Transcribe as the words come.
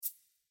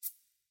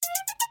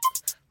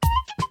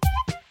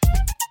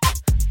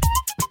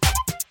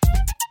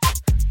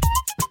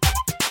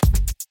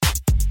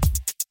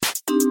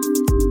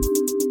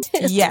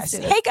Yes.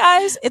 Hey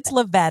guys, it's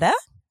Lavetta.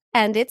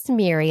 And it's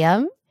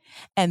Miriam.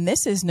 And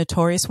this is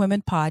Notorious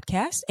Women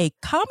Podcast, a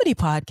comedy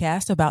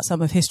podcast about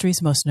some of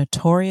history's most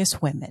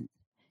notorious women.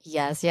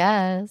 Yes,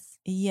 yes.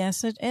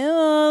 Yes, it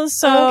is.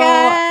 So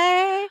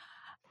okay.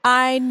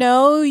 I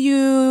know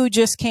you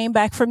just came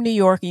back from New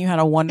York and you had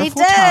a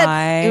wonderful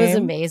time. It was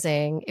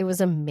amazing. It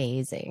was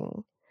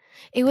amazing.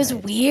 It was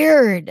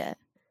weird.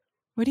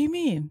 What do you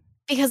mean?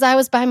 Because I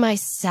was by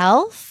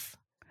myself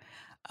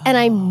and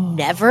I'm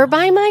never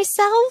by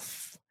myself.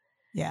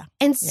 Yeah.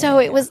 And so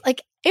it was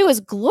like, it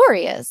was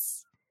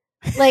glorious.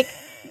 Like,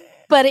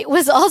 but it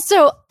was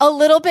also a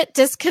little bit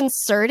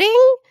disconcerting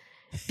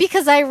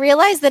because I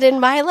realized that in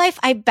my life,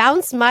 I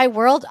bounced my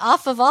world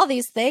off of all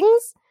these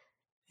things.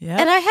 Yeah.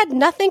 And I had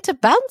nothing to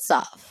bounce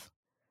off.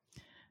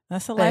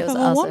 That's the life of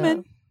a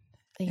woman.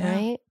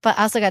 Right. But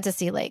I also got to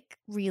see like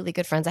really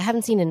good friends I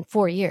haven't seen in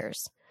 4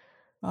 years.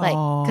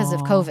 Like because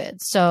of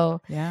COVID.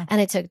 So, and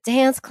I took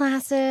dance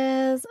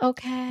classes.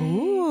 Okay.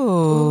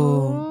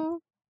 Ooh.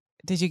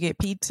 Did you get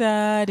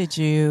pizza? Did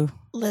you?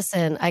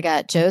 Listen, I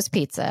got Joe's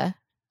Pizza,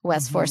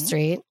 West 4th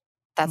Street.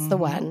 That's the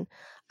one.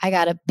 I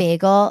got a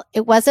bagel.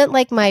 It wasn't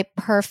like my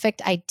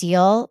perfect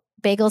ideal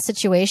bagel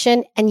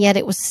situation. And yet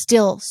it was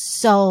still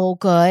so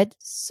good.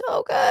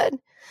 So good.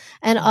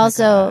 And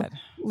also,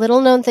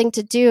 little known thing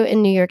to do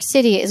in New York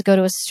City is go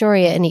to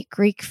Astoria and eat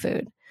Greek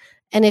food.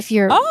 And if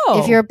you're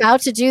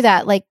about to do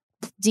that, like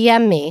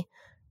DM me,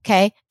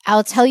 okay?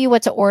 I'll tell you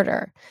what to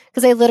order.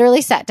 Because I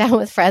literally sat down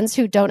with friends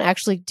who don't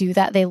actually do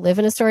that. They live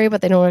in Astoria,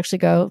 but they don't actually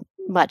go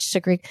much to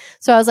Greek.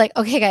 So I was like,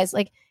 okay, guys,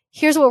 like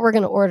here's what we're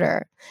going to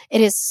order.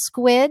 It is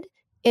squid,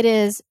 it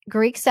is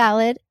Greek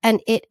salad, and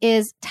it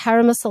is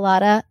tara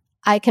masalata.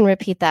 I can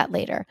repeat that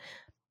later.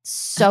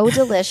 So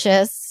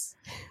delicious.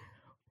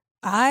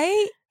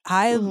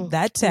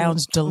 That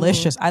sounds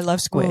delicious. I love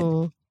squid.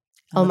 Oh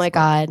my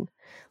God.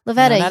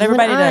 Lavetta, not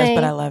everybody does,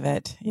 but I love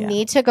it. Yeah.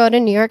 Need to go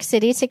to New York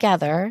City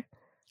together.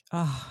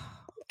 Oh.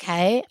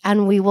 Okay.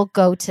 And we will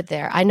go to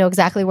there. I know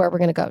exactly where we're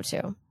going to go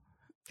to.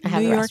 New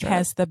York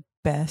has the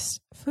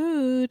best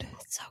food.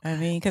 So I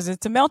mean, because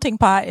it's a melting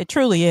pot. It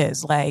truly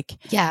is. Like,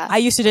 I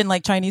used to didn't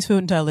like Chinese food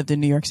until I lived in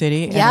New York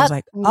City. And I was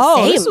like,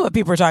 this is what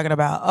people are talking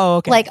about. Oh,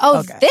 okay. Like,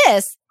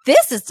 this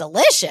is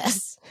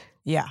delicious.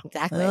 Yeah.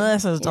 Exactly.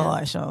 This is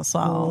delicious.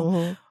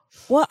 So,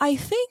 well, I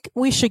think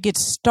we should get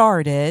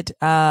started.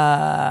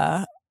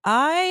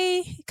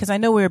 Because I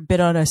know we're a bit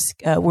on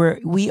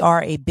we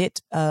are a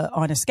bit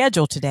on a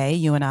schedule today,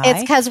 you and I. It's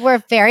because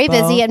we're very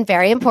busy and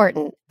very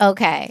important.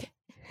 Okay.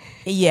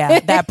 Yeah,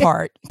 that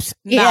part.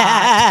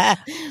 Yeah.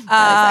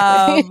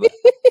 Exactly.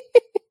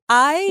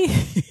 I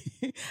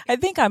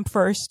think I'm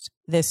first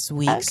this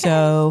week. Okay.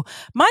 So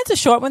mine's a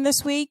short one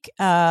this week.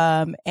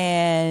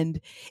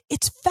 And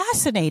it's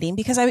fascinating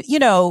because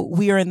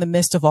we are in the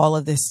midst of all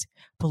of this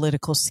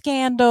political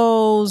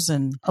scandals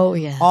and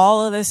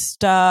all of this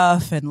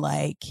stuff. And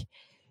like,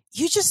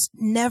 you just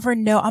never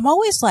know. I'm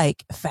always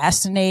like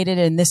fascinated.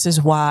 And this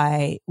is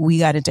why we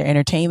got into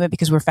entertainment,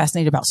 because we're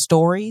fascinated about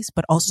stories,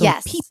 but also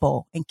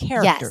people and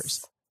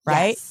characters.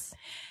 Right. Yes.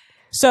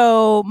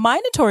 So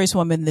my notorious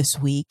woman this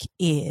week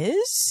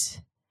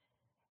is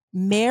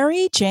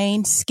Mary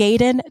Jane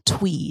SKADEN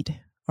TWEED,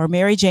 or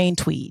Mary Jane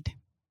Tweed.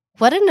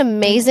 What an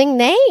amazing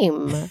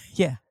name.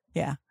 Yeah.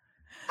 Yeah.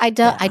 I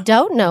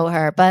don't know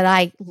her, but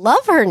I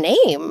love her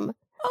name.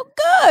 Oh,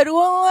 good.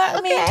 Well,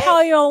 let me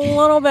tell you a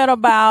little bit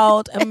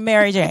about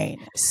Mary Jane.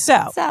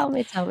 So, tell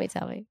me.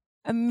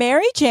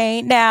 Mary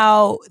Jane.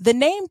 Now, the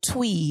name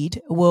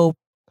Tweed will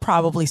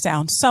probably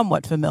sound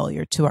somewhat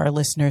familiar to our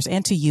listeners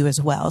and to you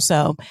as well.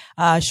 So,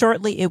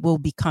 shortly it will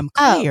become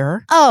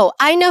clear. Oh,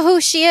 I know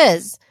who she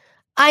is.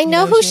 I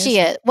know who she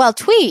is. Well,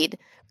 Tweed.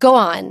 Go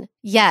on.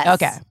 Yes.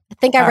 Okay. I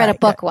think I read a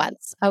book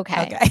once.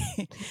 Okay.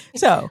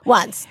 So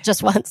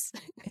just once.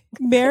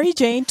 Mary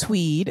Jane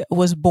Tweed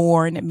was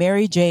born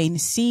Mary Jane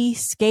C.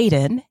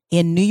 SKADEN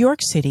in New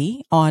York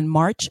City on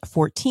March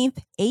 14th,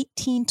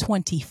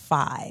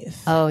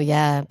 1825. Oh,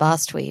 yeah.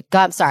 Boss Tweed.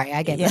 I'm sorry.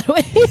 I gave that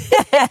away.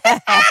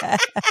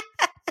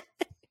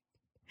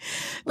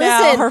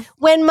 Listen,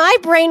 when my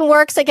brain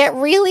works, I get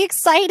really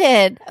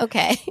excited.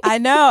 Okay. I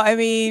know. I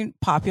mean,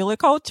 popular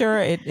culture,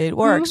 it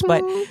works.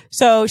 But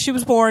so she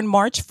was born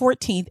March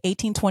 14th,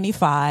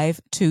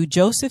 1825 to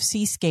Joseph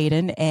C.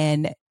 SKADEN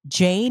and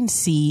Jane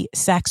C.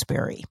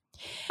 Saxbury.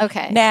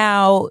 Okay.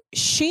 Now,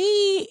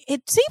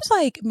 it seems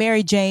like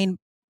Mary Jane,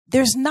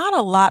 there's not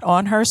a lot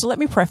on her. So let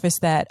me preface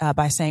that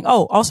by saying,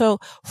 also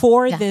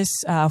for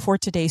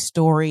today's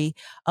story,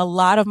 a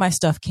lot of my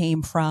stuff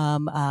came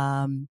from,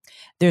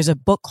 there's a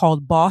book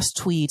called Boss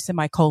Tweed,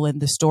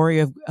 The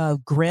Story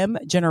of Grim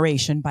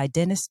Generation by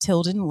Dennis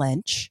Tilden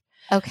Lynch.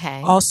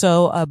 Okay.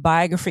 Also a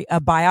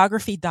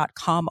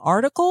biography.com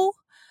article,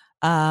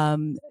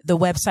 the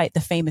website,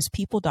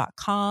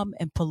 thefamouspeople.com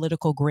and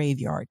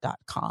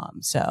politicalgraveyard.com.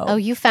 So,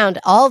 you found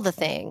all the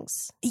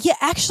things. Yeah,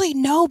 actually,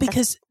 no,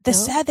 because the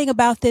sad thing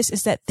about this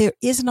is that there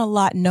isn't a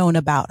lot known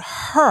about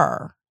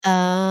her.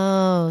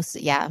 Oh, so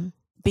yeah.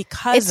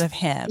 Because of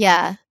him.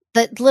 Yeah.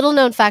 The little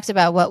known fact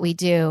about what we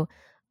do,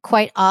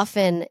 quite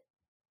often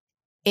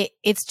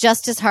it's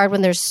just as hard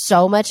when there's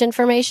so much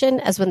information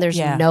as when there's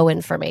no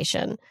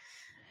information.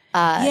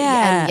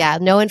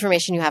 No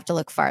information, you have to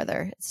look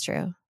farther. It's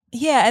true.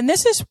 Yeah, and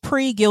this is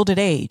pre-Gilded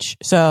Age,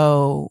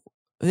 so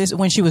this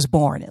when she was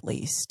born, at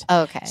least.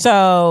 Okay.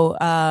 So,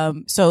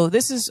 so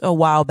this is a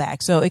while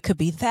back, so it could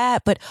be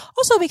that, but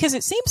also because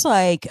it seems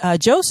like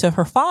Joseph,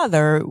 her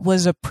father,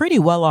 was a pretty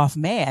well-off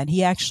man.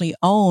 He actually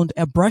owned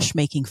a brush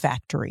making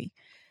factory.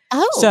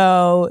 Oh,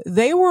 so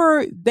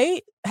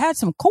they had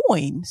some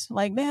coins,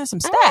 like they had some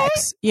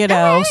stacks, you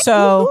know. Right.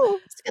 So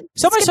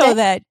so much so day.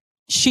 that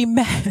she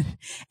met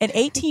in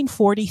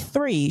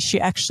 1843. She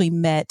actually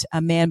met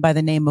a man by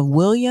the name of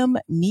William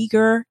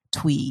Meager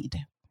Tweed,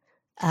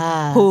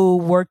 who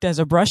worked as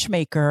a brush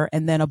maker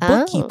and then a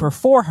bookkeeper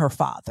for her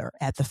father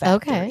at the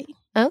factory.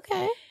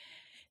 Okay.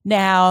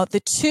 Now, the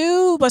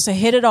two must have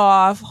hit it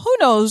off. Who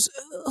knows?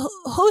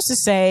 Who's to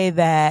say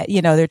that,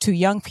 you know, they're two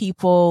young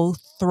people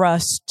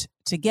thrust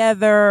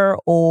together,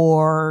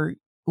 or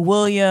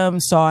William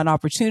saw an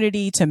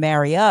opportunity to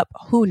marry up?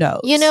 Who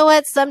knows? You know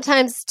what?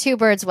 Sometimes two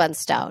birds, one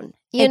stone.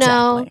 You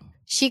know,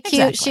 she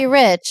cute, she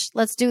rich.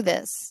 Let's do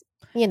this.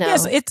 You know,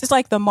 yes, it's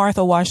like the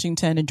Martha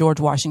Washington and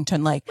George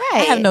Washington. Like,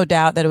 I have no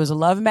doubt that it was a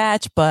love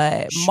match,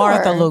 but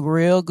Martha looked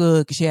real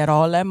good because she had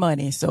all that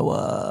money.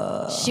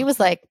 So she was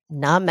like,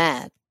 not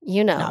mad.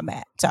 You know, not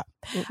mad. So,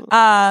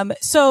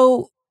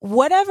 so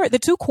whatever, the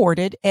two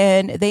courted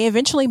and they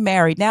eventually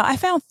married. Now, I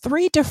found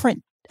 3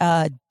 different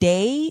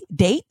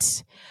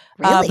dates,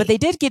 really? But they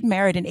did get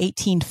married in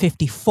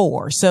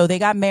 1854. So they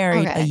got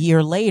married a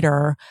year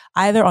later,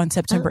 either on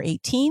September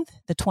 18th,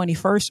 the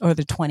 21st, or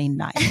the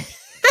 29th.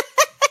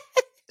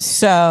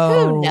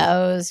 So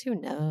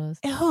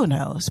who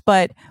knows?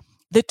 But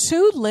the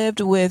two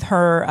lived with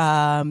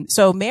her.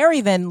 So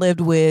Mary then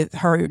lived with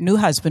her new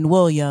husband,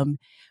 William,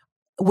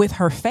 with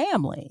her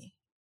family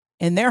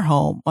in their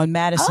home on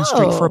Madison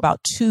Street for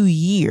about 2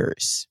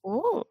 years.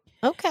 Ooh.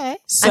 Okay.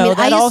 So I mean,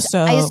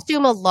 I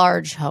assume a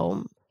large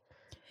home.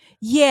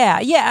 Yeah.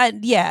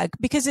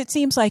 Because it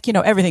seems like, you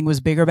know, everything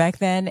was bigger back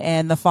then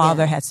and the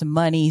father had some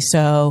money.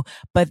 So,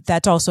 but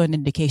that's also an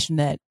indication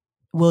that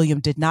William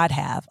did not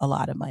have a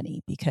lot of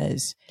money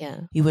because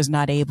he was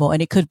not able.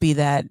 And it could be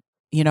that,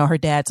 you know, her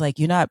dad's like,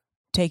 you're not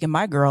taking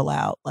my girl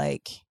out.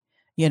 Like,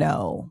 you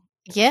know.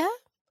 Yeah.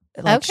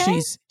 Like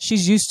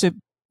she's used to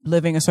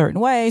living a certain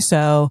way.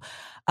 So,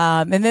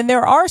 and then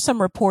there are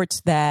some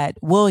reports that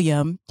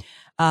William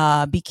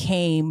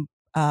became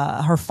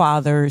her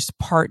father's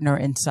partner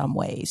in some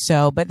ways.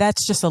 So, but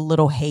that's just a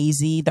little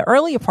hazy. The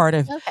earlier part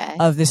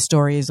of this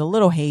story is a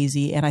little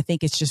hazy, and I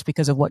think it's just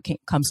because of what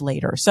comes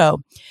later.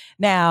 So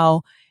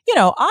now, you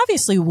know,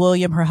 obviously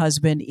William, her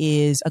husband,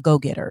 is a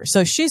go-getter.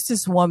 So she's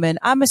this woman.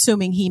 I'm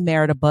assuming he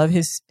married above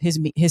his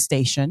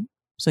station.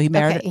 So he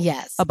married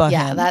above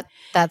him. Yeah,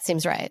 that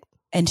seems right.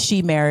 And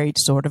she married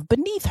sort of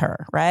beneath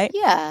her, right?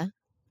 Yeah.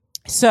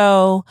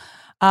 So,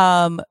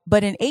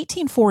 but in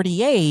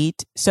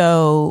 1848,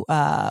 so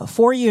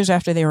 4 years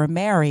after they were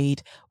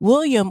married,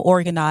 William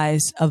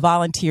organized a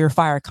volunteer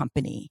fire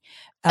company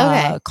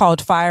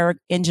called Fire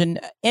Engine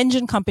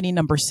Company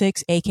Number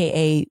 6,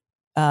 aka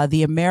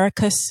the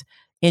Americus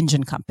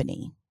Engine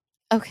Company.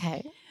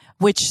 Okay.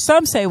 Which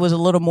some say was a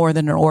little more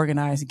than an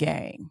organized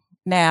gang.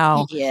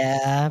 Now,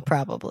 yeah,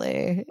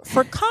 probably.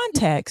 For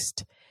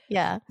context,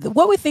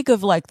 what we think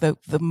of like the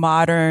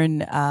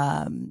modern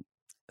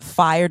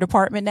fire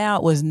department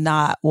now was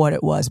not what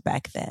it was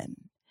back then.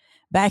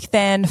 Back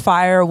then,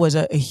 fire was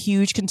a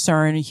huge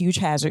concern, a huge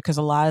hazard because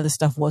a lot of the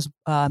stuff was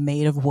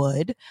made of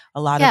wood.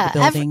 A lot of the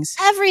buildings,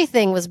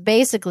 everything was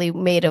basically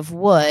made of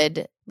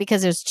wood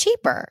because it was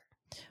cheaper.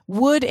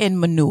 Wood and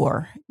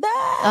manure.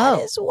 That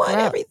is what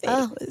everything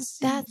was.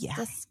 That's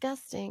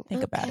disgusting.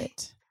 Think about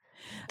it.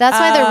 That's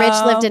why the rich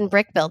lived in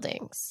brick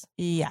buildings.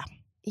 Yeah.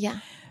 Yeah.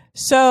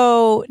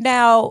 So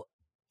now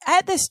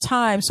at this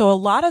time, so a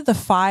lot of the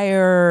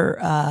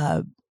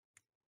fire,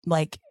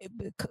 like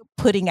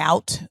putting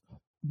out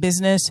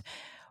business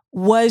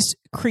was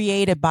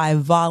created by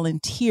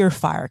volunteer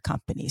fire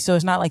companies. So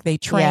it's not like they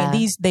trained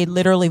they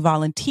literally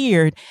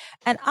volunteered.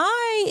 And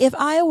if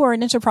I were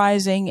an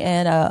enterprising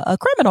and a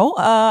criminal,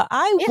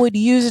 I would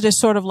use it as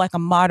sort of like a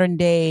modern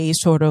day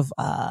sort of,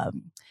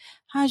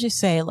 how'd you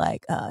say,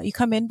 like, you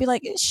come in and be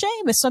like, it's a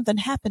shame if something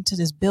happened to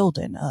this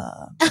building.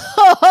 I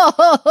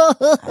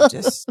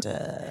just,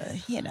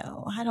 you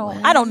know, I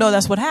don't know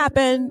that's what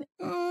happened.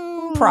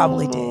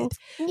 Probably did.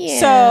 Yeah.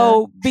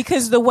 So,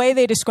 because the way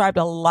they described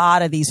a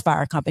lot of these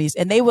fire companies,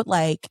 and they would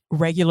like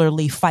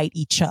regularly fight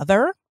each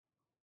other.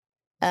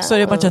 So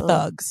they're a bunch of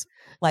thugs.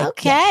 Like,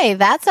 okay.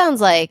 That sounds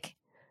like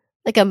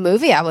a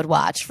movie I would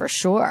watch for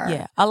sure.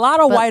 Yeah. A lot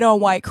of white on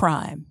white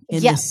crime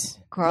in this.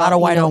 Girl, a lot of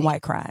white on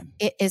white crime.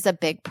 It is a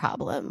big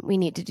problem. We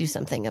need to do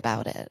something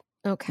about it.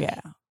 Okay. Yeah.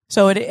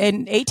 So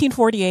in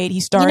 1848, he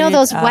started. You know,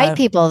 those white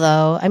people,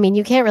 though, I mean,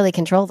 you can't really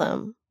control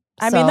them.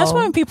 I mean, that's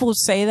why when people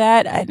say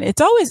that, and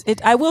it's always,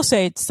 I will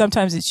say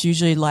sometimes it's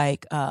usually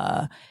like,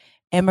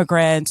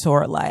 immigrants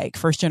or like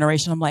first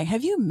generation, I'm like,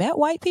 have you met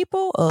white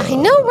people? I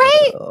know,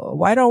 right?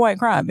 White on white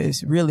crime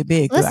is really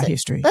big throughout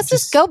history. Let's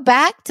just go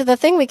back to the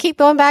thing we keep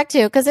going back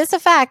to, because it's a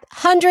fact.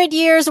 100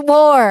 Years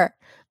War.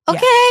 Okay.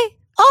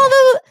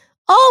 Yeah.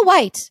 All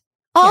white,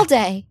 all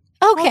day.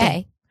 Okay. All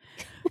day.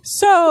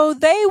 So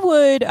they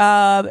would,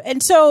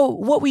 and so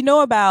what we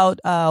know about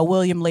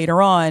William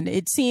later on,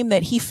 it seemed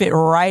that he fit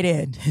right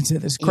into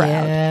this crowd.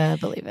 Yeah, I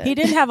believe it. He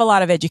didn't have a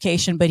lot of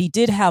education, but he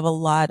did have a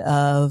lot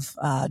of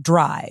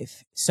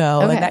drive. So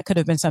and that could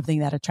have been something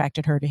that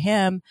attracted her to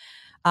him.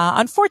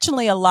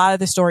 Unfortunately, a lot of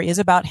the story is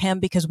about him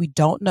because we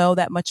don't know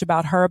that much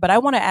about her. But I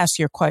want to ask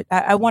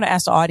I want to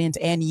ask the audience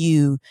and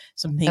you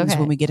some things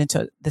when we get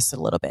into this a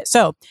little bit.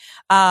 So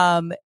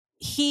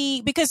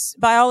because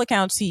by all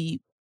accounts,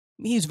 he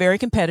was very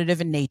competitive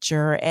in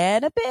nature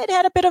and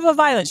had a bit of a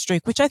violent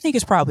streak, which I think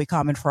is probably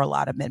common for a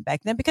lot of men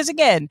back then. Because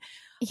again,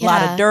 a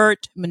lot of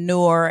dirt,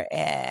 manure,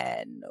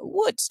 and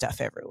wood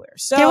stuff everywhere.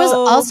 So there was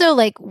also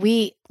like,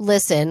 we're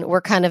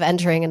kind of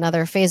entering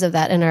another phase of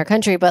that in our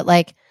country, but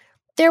like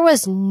there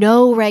was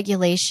no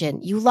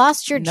regulation. You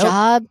lost your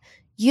job,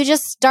 you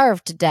just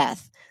starved to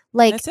death.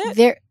 Like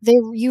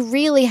you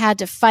really had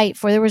to fight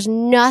for. There was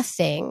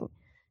nothing,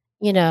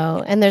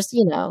 and there's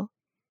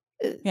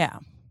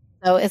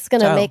So it's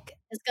gonna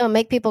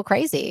make people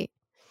crazy.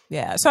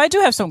 Yeah. So I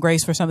do have some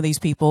grace for some of these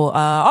people.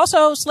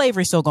 Also,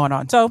 slavery still going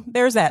on. So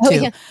there's that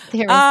too.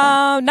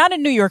 Not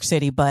in New York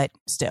City, but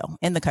still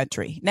in the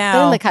country.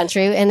 Now in the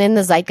country and in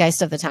the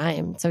zeitgeist of the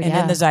time. So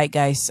in the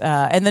zeitgeist,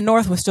 and the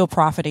North was still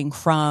profiting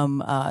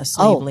from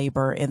slave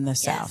labor in the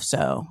South.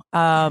 So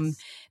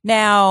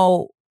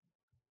now,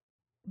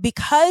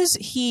 because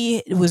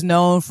he was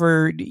known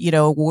for,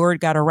 word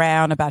got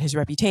around about his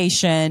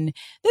reputation,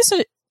 this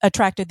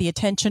attracted the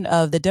attention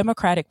of the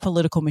Democratic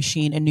political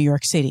machine in New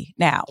York City.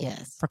 Now,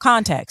 for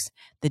context,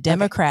 the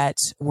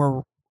Democrats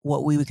were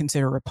what we would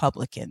consider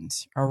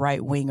Republicans or right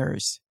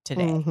wingers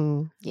today.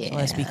 Mm-hmm. Yeah. So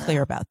let's be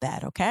clear about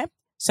that. Okay.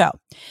 So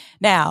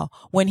now,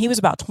 when he was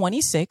about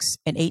 26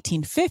 in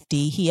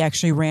 1850, he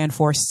actually ran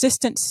for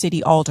assistant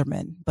city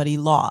alderman, but he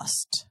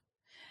lost.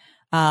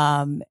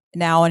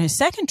 Now, in his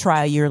second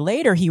trial, a year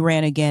later, he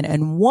ran again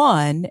and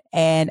won,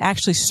 and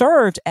actually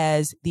served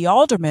as the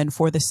alderman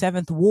for the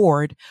 7th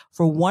Ward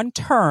for one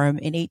term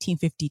in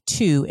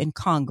 1852 in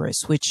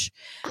Congress, which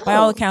by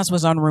all accounts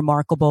was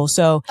unremarkable.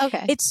 So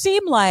it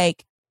seemed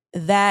like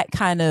that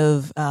kind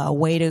of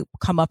way to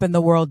come up in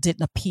the world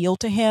didn't appeal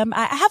to him.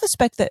 I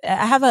suspect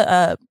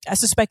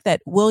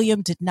that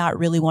William did not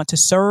really want to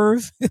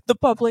serve the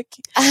public.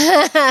 He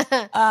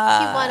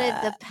wanted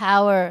the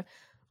power.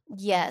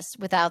 Yes,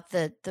 without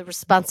the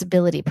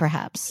responsibility,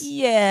 perhaps.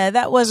 Yeah,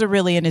 that wasn't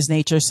really in his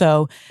nature.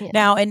 So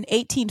now in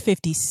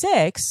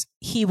 1856,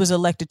 he was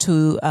elected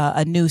to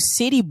a new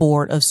city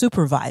board of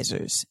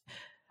supervisors.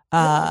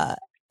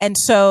 And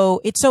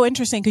so it's so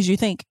interesting because you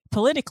think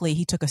politically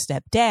he took a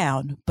step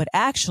down, but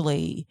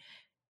actually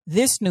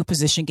this new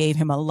position gave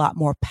him a lot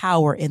more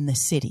power in the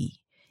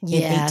city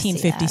in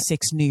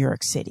 1856 New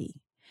York City.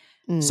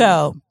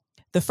 So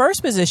the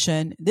first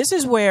position, this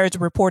is where it's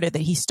reported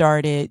that he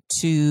started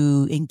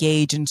to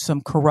engage in some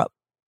corrupt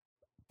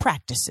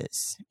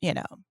practices,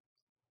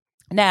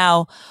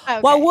 Now,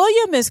 while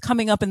William is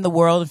coming up in the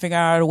world and figuring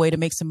out a way to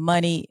make some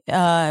money,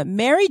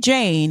 Mary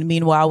Jane,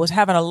 meanwhile, was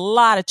having a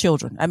lot of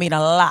children. I mean,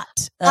 a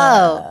lot.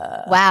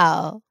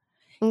 Wow.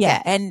 Okay. Yeah.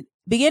 And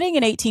beginning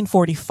in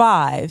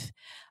 1845,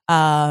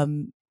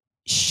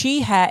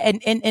 she had,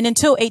 and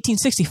until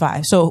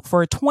 1865, so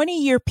for a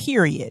 20-year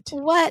period.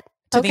 What?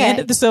 To the end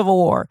of the Civil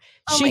War,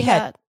 she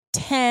had God.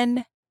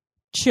 10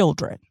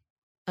 children.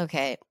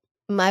 Okay.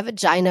 My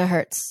vagina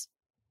hurts.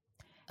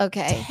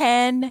 Okay.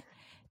 10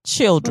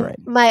 children.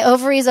 My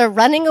ovaries are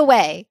running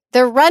away.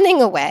 They're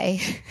running away.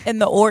 In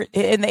the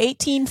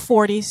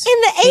 1840s.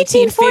 In the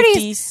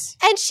 1840s.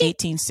 And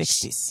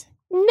 1860s.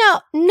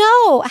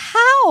 No.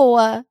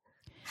 How?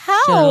 She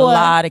had a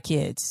lot of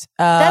kids.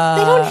 They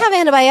don't have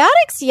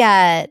antibiotics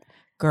yet.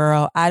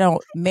 Girl,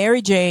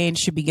 Mary Jane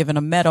should be given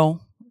a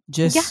medal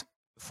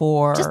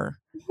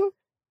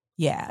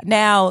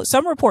Now,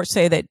 some reports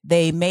say that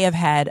they may have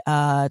had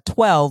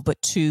 12,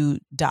 but 2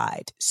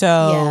 died.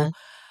 So,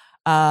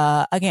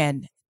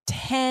 again,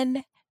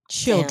 10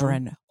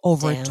 children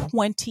over a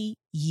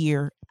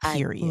 20-year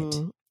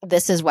period.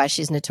 This is why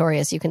she's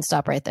notorious. You can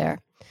stop right there.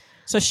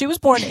 So she was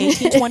born in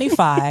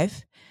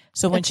 1825.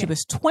 So when she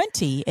was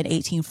 20 in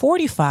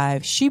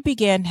 1845, she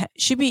began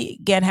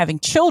having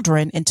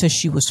children until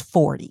she was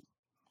 40.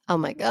 Oh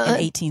my God. In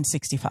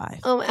 1865.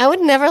 Oh, I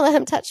would never let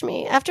him touch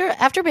me.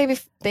 After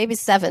baby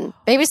seven,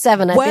 I'd be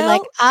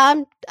like,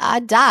 I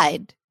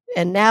died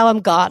and now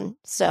I'm gone.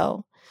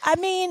 So, I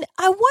mean,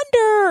 I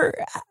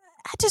wonder,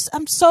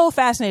 I'm so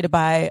fascinated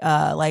by,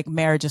 like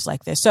marriages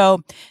like this.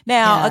 So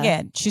now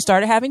again, she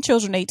started having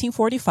children in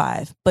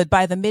 1845, but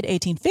by the mid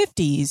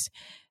 1850s,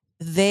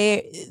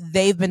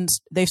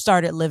 they've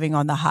started living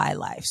on the high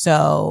life.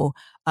 So,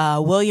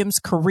 William's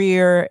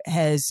career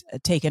has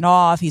taken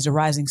off. He's a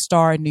rising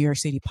star in New York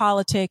City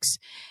politics.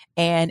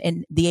 And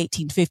in the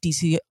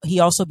 1850s, he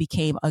also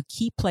became a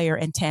key player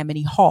in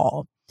Tammany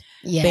Hall.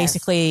 Yes.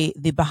 Basically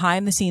the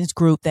behind the scenes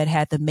group that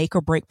had the make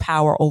or break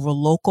power over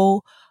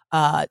local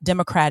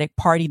Democratic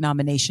Party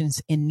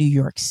nominations in New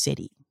York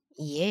City.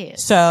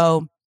 Yes.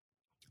 So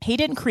he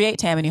didn't create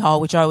Tammany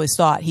Hall, which I always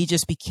thought. He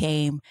just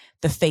became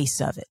the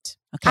face of it.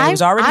 Okay, it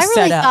was already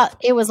set up. Thought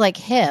it was like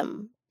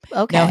him.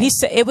 Okay, no,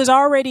 it was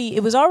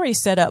already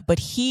set up. But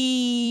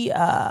he,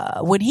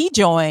 when he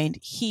joined,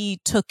 he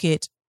took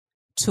it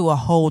to a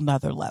whole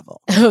nother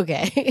level.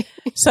 Okay.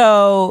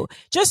 So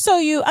just so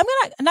I'm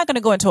not going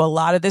to go into a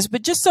lot of this,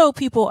 but just so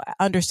people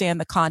understand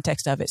the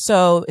context of it.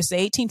 So it's the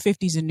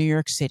 1850s in New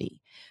York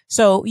City.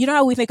 So you know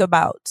how we think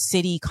about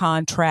city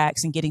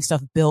contracts and getting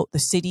stuff built, the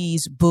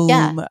cities boom,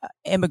 yeah.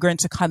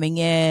 Immigrants are coming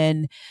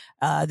in.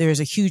 There's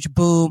a huge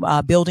boom,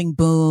 building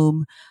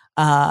boom.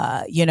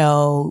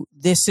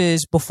 This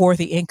is before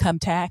the income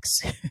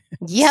tax.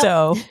 Yep.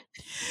 So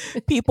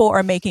people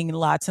are making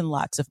lots and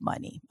lots of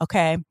money.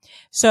 Okay.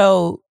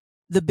 So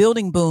the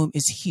building boom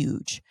is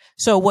huge.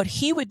 So what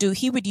he would do,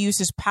 he would use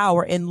his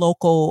power in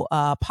local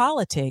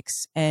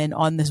politics and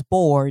on this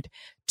board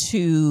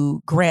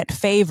to grant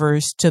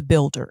favors to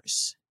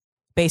builders,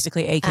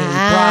 basically, aka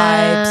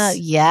bribes.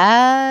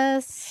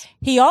 Yes.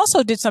 He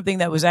also did something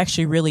that was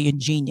actually really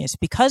ingenious.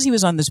 Because he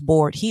was on this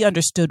board, he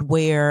understood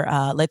where,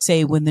 let's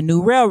say when the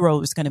new railroad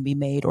was going to be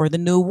made or the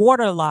new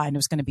water line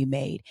was going to be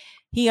made,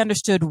 he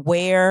understood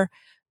where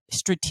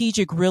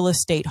strategic real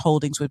estate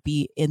holdings would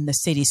be in the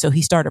city. So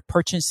he started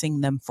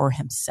purchasing them for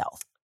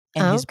himself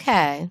and his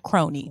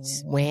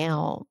cronies.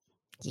 Wow.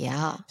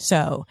 Yeah.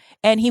 So,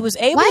 and he was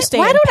able to stay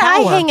in power. Why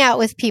don't I hang out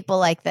with people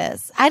like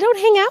this? I don't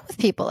hang out with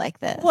people like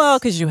this. Well,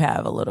 because you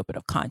have a little bit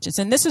of conscience.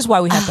 And this is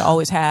why we have to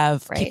always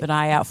keep an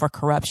eye out for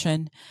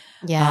corruption.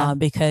 Yeah.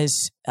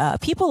 Because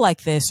people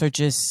like this are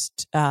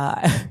just,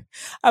 I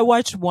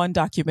watched one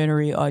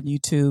documentary on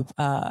YouTube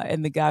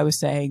and the guy was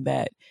saying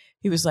that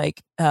he was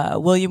like,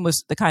 William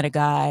was the kind of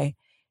guy,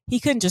 he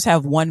couldn't just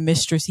have one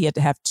mistress. He had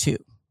to have two.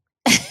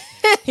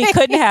 He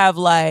couldn't have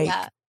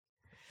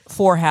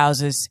 4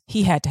 houses.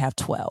 He had to have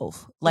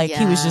 12.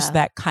 He was just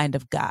that kind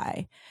of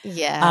guy.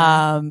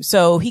 Yeah.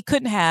 So he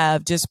couldn't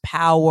have just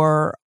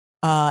power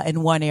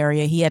in one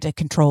area. He had to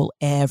control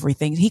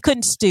everything. He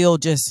couldn't steal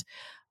just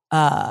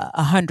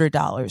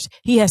 $100.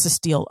 He has to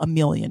steal $1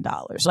 million.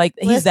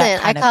 He's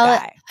that kind of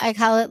guy. I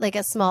call it like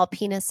a small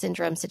penis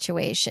syndrome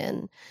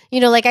situation.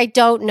 I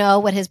don't know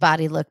what his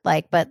body looked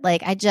like, but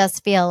I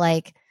just feel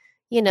like,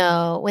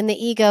 when the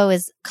ego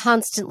is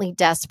constantly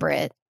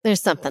desperate, there's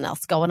something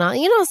else going on.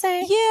 You know what I'm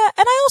saying? Yeah.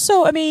 And I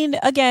also,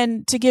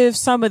 again, to give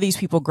some of these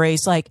people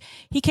grace,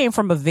 he came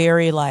from a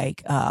very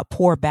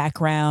poor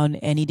background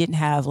and he didn't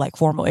have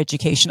formal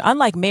education.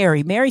 Unlike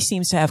Mary. Mary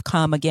seems to have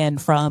come again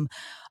from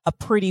a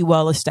pretty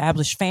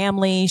well-established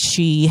family.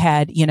 She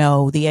had,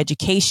 the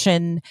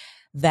education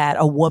that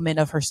a woman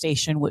of her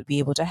station would be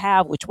able to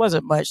have, which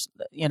wasn't much,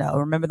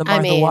 remember the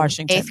Martha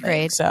Washington 8th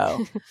grade.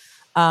 Thing, so.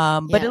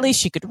 But at least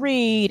she could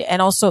read.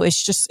 And also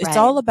it's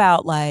all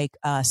about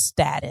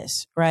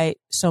status, right?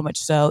 So much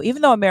so,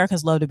 even though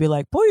Americans love to be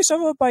like, pull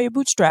yourself up by your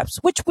bootstraps,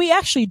 which we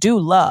actually do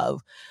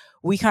love.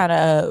 We kind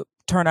of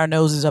turn our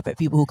noses up at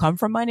people who come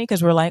from money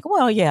because we're like,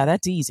 well, yeah,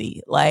 that's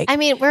easy.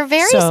 We're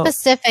very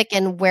specific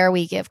in where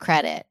we give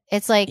credit.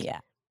 It's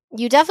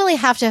you definitely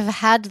have to have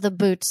had the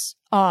boots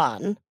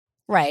on,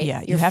 right?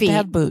 Yeah, you have to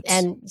have boots.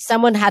 And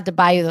someone had to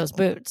buy you those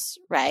boots,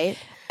 right?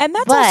 And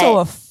that's also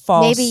a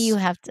false... Maybe you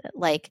have to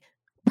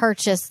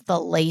purchase the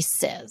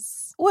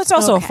laces. Well, it's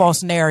also a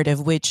false narrative,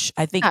 which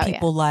I think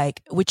people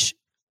which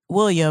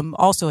William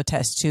also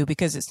attests to,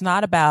 because it's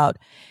not about...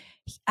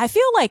 I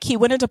feel like he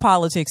went into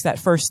politics, that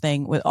first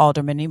thing with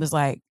alderman. He was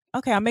like,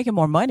 okay, I'm making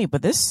more money,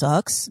 but this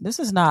sucks. This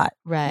is not...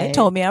 Right. They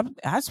told me I'm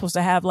supposed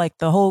to have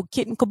the whole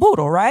kit and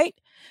caboodle, right?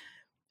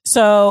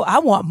 So I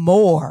want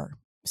more.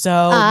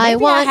 So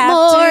maybe I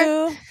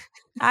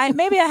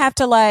have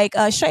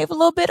to shave a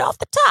little bit off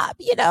the top,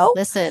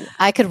 Listen,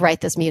 I could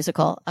write this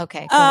musical.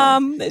 Okay.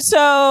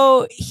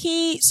 So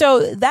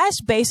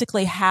that's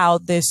basically how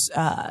this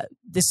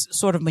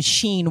sort of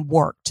machine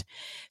worked.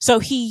 So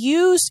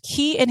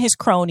he and his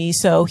cronies,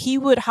 so he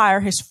would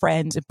hire his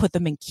friends and put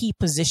them in key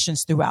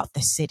positions throughout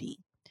the city,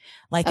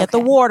 at the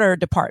water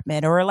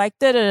department or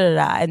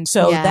And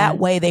so that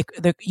way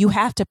you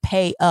have to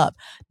pay up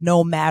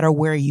no matter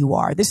where you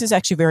are. This is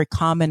actually very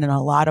common in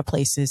a lot of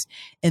places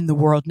in the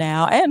world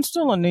now, and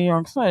still in New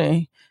York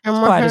City,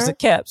 quite as it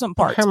kept some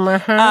parts.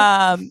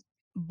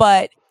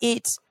 But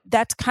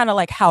that's kind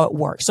of how it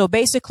works. So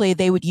basically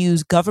they would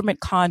use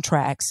government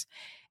contracts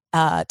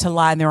to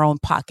line their own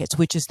pockets,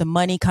 which is the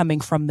money coming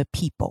from the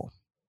people.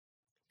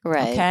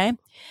 Right. Okay.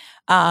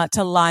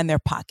 To line their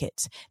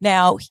pockets.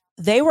 Now,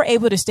 they were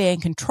able to stay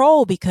in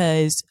control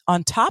because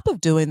on top of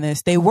doing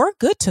this, they were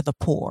good to the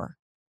poor.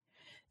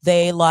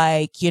 They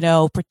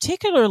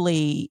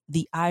particularly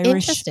the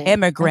Irish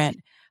immigrant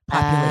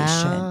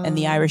population and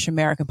the Irish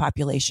American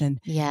population.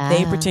 Yeah.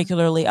 They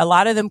particularly, a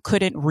lot of them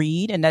couldn't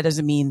read, and that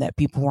doesn't mean that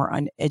people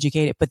weren't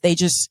uneducated, but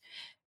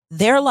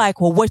they're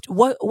like, well,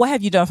 what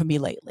have you done for me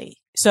lately?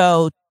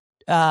 So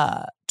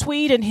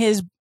Tweed and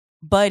his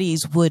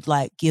buddies would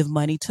like give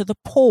money to the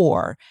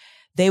poor.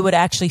 They would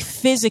actually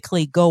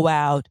physically go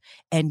out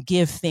and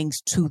give things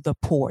to the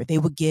poor. They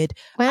would get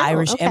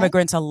Irish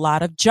immigrants a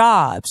lot of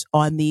jobs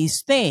on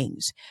these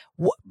things.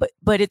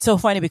 But it's so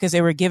funny because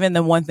they were giving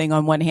them one thing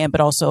on one hand,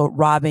 but also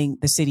robbing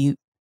the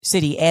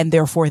city and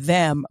therefore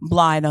them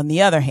blind on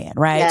the other hand.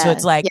 Right. Yeah, so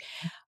it's like,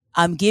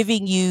 I'm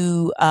giving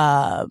you,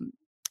 I'm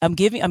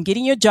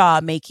getting your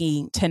job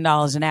making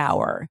 $10 an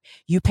hour.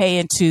 You pay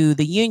into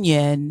the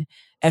union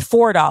at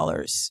 $4,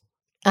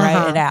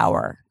 right, an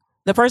hour.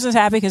 The person's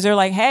happy because they're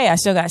like, hey, I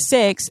still got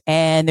 6,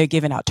 and they're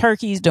giving out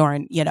turkeys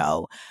during,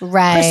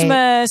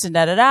 Christmas and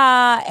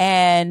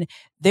and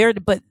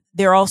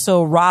they're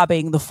also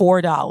robbing the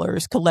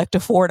 $4,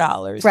 collective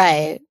 $4.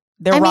 Right.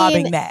 They're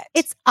robbing that.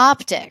 It's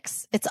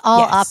optics. It's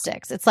all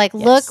optics. It's like,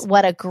 look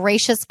what a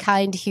gracious,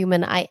 kind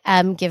human I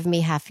am. Give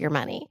me half your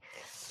money.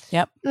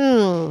 Yep.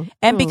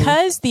 And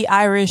because the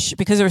Irish,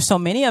 because there were so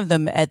many of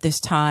them at this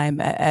time,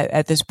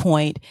 at this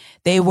point,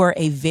 they were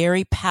a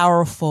very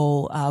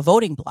powerful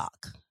voting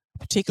bloc,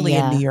 particularly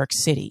in New York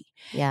City.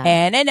 Yeah.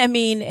 And I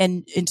mean,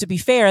 and to be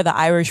fair, the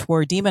Irish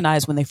were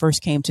demonized when they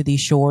first came to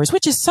these shores,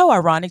 which is so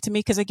ironic to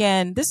me. Cause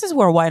again, this is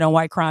where white on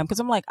white crime.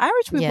 Cause I'm like,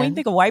 Irish people, when you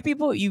think of white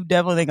people, you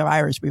definitely think of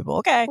Irish people.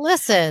 Okay.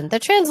 Listen, they're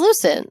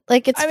translucent.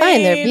 Like it's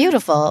fine. They're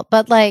beautiful,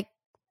 but like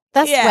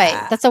that's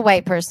white. That's a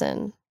white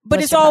person.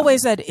 But it's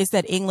always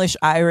that English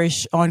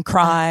Irish on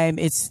crime.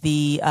 It's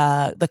the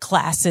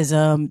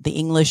classism, the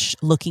English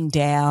looking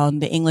down,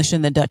 the English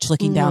and the Dutch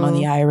looking down on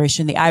the Irish,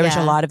 and the Irish.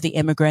 A lot of the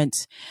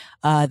immigrants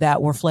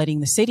that were flooding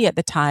the city at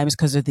the times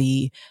because of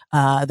the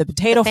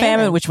potato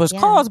famine, which was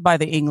caused by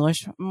the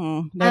English.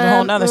 There's a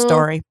whole nother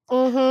story.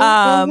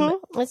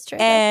 That's true.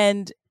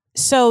 And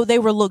so they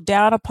were looked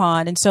down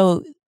upon, and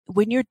so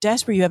when you're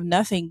desperate, you have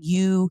nothing.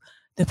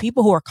 The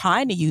people who are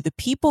kind to you, the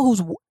people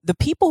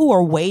who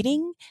are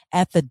waiting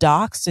at the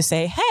docks to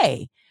say,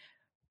 "Hey,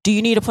 do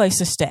you need a place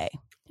to stay?"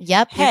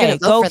 Yep. Hey, you're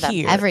gonna vote for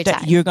them every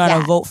time. You're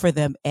gonna vote for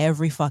them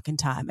every fucking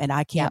time, and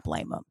I can't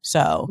blame them.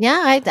 So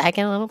I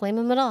can't blame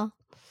them at all.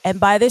 And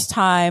by this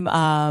time,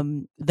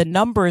 the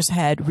numbers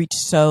had reached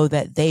so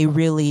that they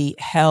really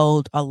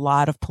held a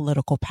lot of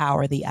political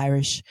power. The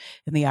Irish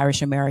and the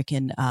Irish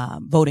American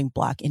voting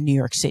bloc in New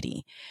York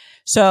City.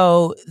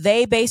 So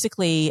they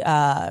basically.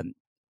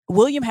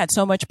 William had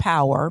so much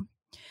power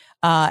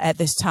at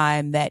this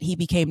time that he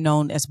became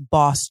known as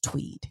Boss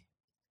Tweed.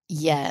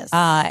 Yes.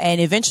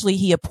 And eventually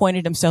he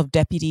appointed himself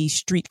deputy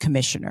street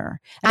commissioner.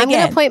 And I'm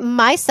going to appoint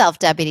myself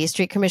deputy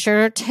street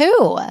commissioner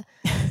too.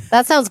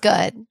 That sounds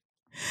good.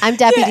 I'm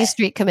deputy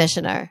street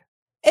commissioner.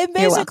 And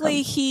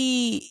basically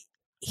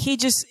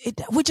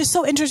which is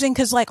so interesting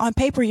because like on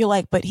paper you're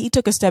like, but he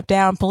took a step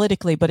down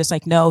politically, but it's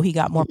like, no, he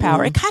got more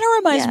power. It kind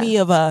of reminds me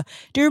of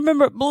do you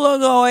remember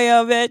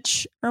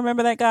Blagojevich?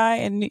 Remember that guy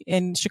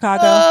in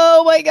Chicago?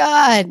 Oh my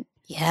God.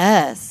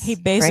 Yes. He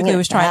basically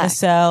was trying to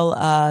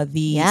sell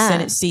the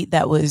Senate seat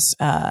that was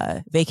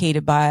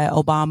vacated by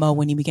Obama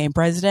when he became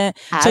president.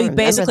 So he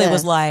basically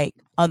was like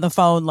on the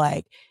phone,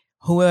 like,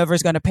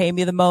 whoever's going to pay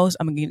me the most,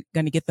 I'm going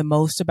to get the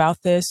most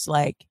about this.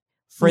 Like,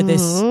 for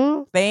this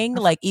thing,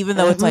 like, even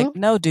though it's like,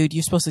 no, dude,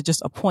 you're supposed to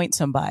just appoint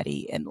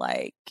somebody and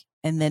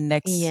then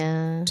next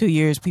 2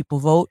 years people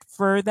vote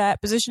for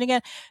that position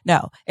again.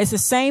 No, it's the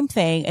same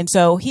thing. And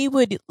so he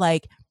would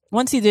like,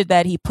 once he did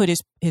that, he put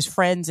his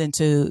friends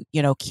into,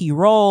 key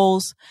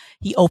roles.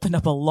 He opened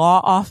up a law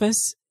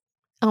office,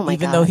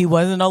 even though he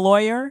wasn't a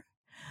lawyer,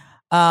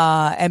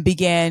 and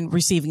began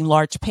receiving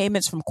large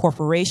payments from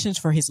corporations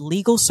for his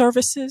legal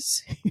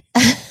services.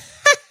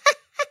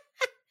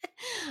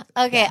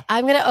 Okay,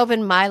 I'm going to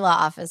open my law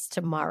office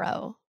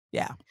tomorrow.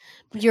 Yeah.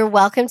 You're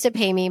welcome to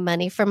pay me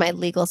money for my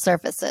legal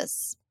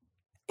services.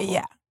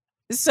 Yeah.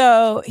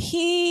 So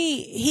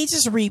he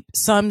just reaped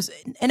sums,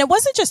 and it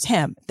wasn't just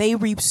him. They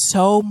reaped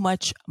so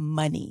much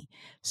money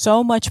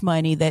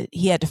that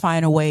he had to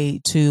find a way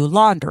to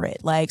launder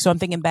it. Like, so I'm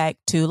thinking back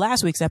to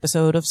last week's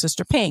episode of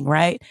Sister Ping,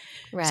 right?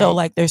 So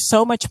like, there's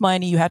so much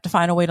money, you have to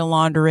find a way to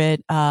launder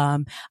it.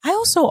 I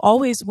also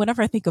always,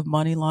 whenever I think of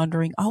money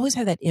laundering, I always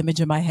have that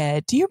image in my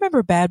head. Do you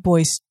remember Bad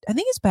Boys? I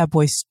think it's Bad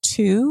Boys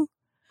 2.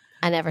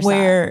 I never saw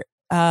it.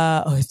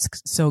 It's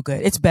so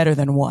good. It's better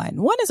than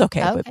 1. 1 is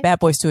okay, but Bad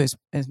Boys 2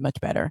 is much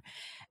better.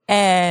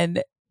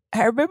 And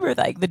I remember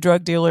like the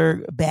drug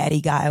dealer,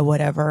 baddie guy, or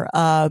whatever.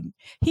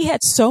 He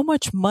had so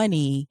much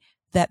money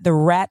that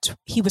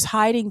he was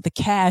hiding the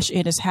cash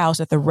in his house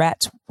that the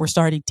rats were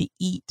starting to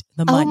eat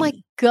the money. Oh my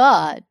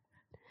God.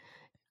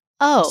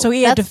 Oh, so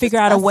he had to figure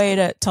out a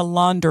way to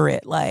launder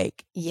it.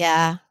 Like,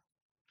 yeah.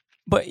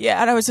 But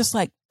yeah, and I was just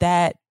like,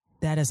 that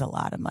is a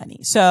lot of money.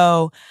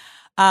 So,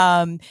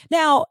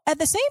 now at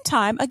the same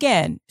time,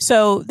 again,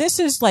 so this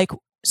is like,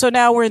 so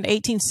now we're in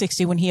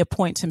 1860 when he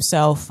appoints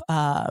himself,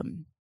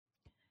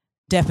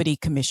 deputy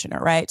commissioner,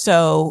 right?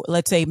 So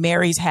let's say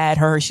Mary's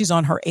she's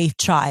on her 8th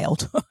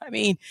child. I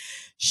mean,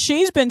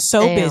 she's been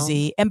so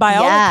busy. And by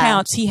all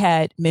accounts, he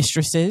had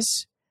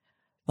mistresses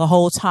the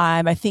whole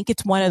time. I think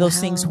it's one of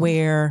those things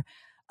where,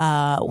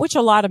 which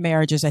a lot of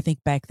marriages, I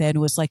think back then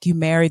was like you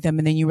married them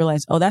and then you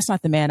realize, oh, that's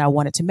not the man I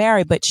wanted to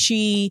marry. But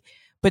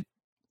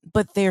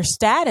but their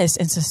status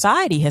in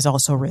society has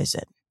also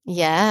risen.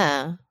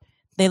 Yeah.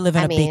 They live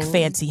in a big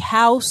fancy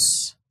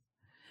house.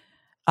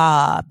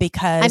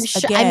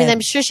 Because I'm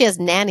sure she has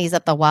nannies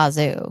at the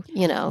wazoo,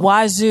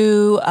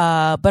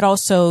 but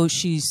also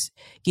she's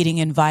getting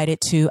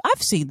invited to,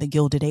 I've seen the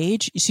Gilded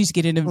Age. She's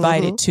getting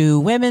invited to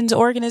women's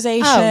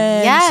organizations. Oh,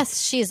 yes.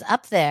 She's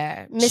up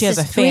there. Mrs. She has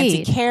a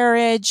fancy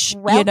carriage,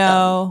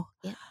 Welcome.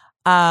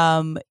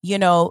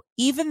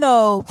 even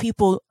though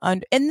people,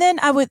 and then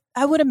I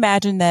would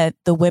imagine that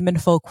the women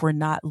folk were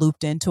not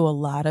looped into a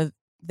lot of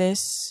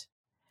this,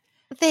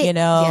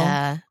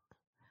 Yeah.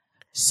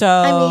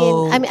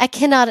 So I mean,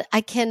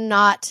 I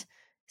cannot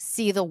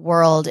see the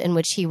world in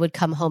which he would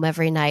come home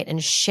every night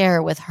and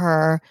share with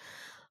her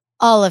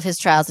all of his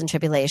trials and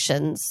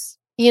tribulations.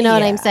 You know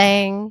what I'm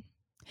saying?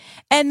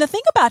 And the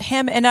thing about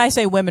him, and I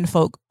say women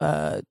folk,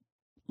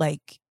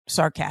 like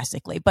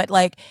sarcastically, but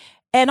like,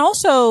 and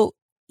also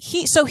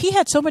he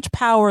had so much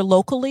power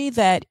locally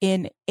that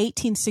in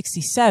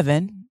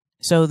 1867,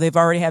 so they've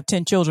already have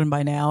 10 children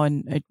by now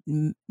and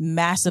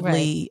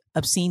massively,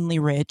 obscenely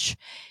rich.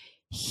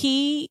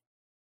 He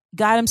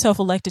got himself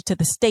elected to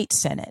the state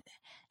senate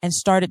and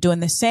started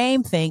doing the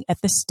same thing at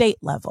the state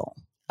level.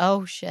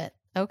 Oh, shit.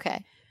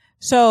 Okay.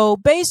 So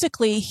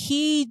basically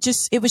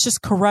it was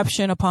just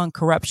corruption upon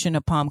corruption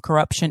upon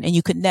corruption. And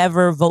you could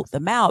never vote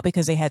them out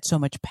because they had so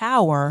much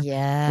power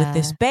with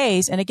this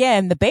base. And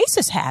again, the base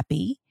is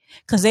happy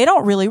because they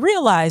don't really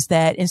realize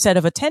that instead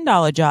of a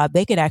 $10 job,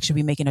 they could actually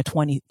be making a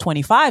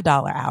 $25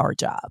 hour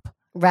job.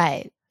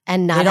 Right.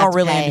 And not they don't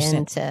really pay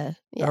understand.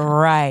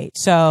 Right.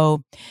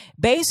 So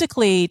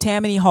basically,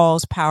 Tammany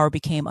Hall's power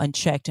became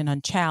unchecked and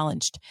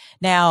unchallenged.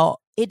 Now,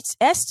 it's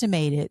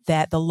estimated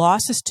that the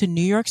losses to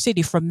New York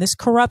City from this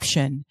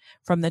corruption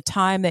from the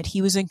time that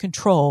he was in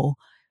control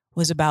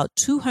was about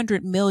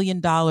 $200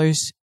 million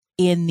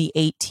in the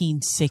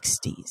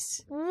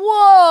 1860s.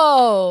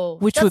 Whoa.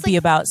 Which would be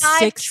about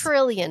 $6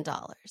 trillion.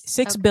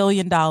 $6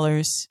 billion. Damn.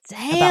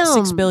 About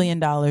 $6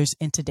 billion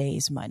in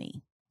today's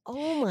money.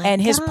 Oh my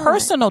And his God.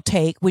 personal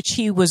take, which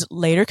he was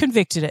later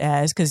convicted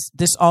as, because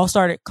this all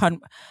started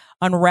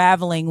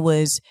unraveling,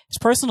 was his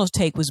personal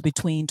take was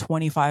between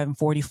 25 and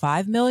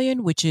 45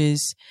 million, which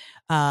is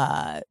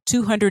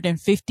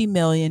 250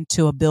 million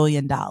to $1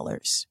 billion.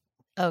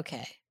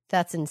 Okay.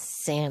 That's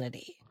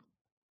insanity.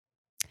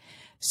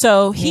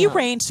 So he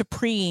reigned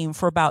supreme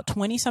for about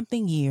 20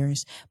 something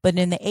years, but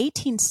in the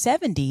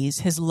 1870s,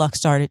 his luck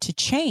started to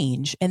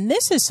change. And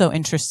this is so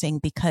interesting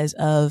because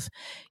of,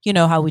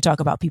 how we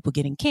talk about people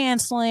getting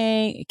canceled.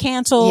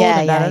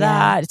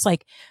 It's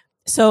like,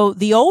 so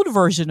the old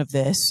version of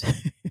this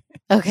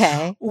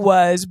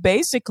was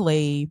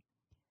basically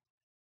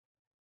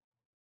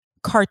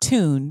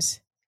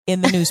cartoons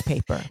in the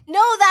newspaper.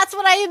 No, that's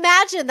what I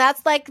imagine.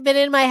 That's like been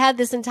in my head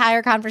this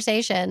entire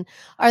conversation.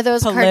 Are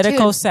those political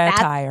cartoons?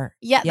 satire?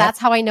 That's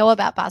how I know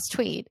about Boss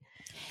Tweed.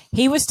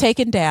 He was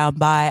taken down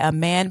by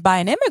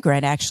an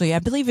immigrant, actually. I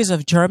believe he's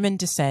of German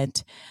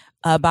descent,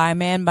 by a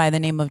man by the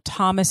name of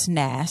Thomas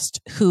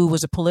Nast, who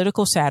was a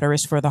political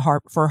satirist for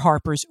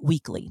Harper's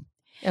Weekly.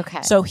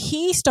 Okay. So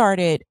he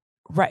started,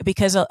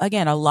 because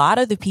again, a lot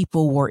of the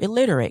people were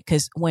illiterate,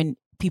 because when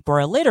people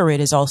are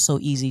illiterate, it's also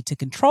easy to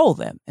control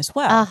them as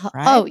well.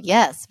 Right? Oh,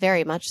 yes,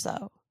 very much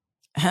so.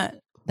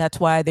 That's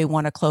why they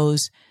want to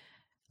close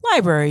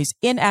libraries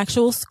in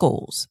actual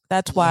schools.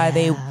 That's why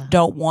they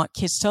don't want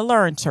kids to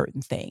learn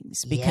certain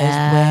things, because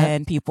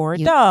when people are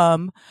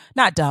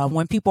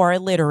when people are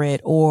illiterate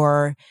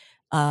or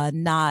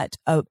not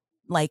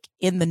like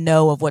in the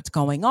know of what's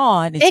going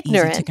on, it's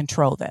ignorant. Easy to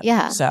control them.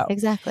 Yeah, so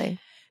exactly.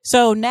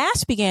 So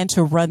Nast began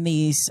to run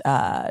these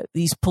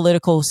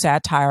political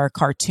satire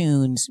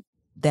cartoons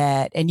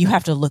and you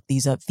have to look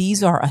these up.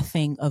 These are a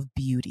thing of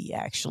beauty,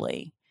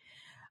 actually.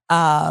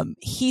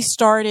 He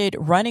started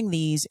running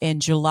these in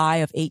July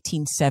of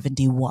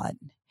 1871.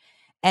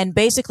 And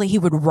basically he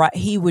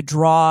would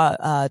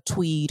draw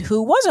Tweed,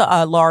 who was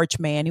a large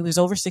man. He was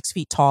over 6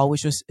 feet tall,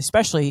 which was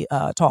especially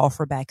tall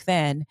for back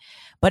then,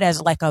 but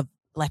as like a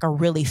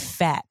really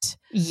fat,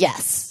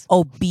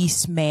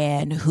 obese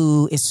man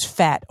who is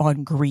fat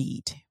on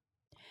greed.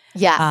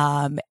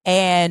 Yeah.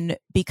 And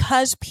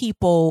because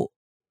people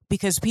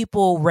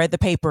read the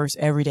papers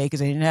every day because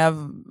they didn't have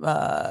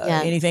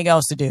anything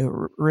else to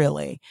do,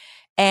 really.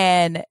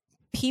 And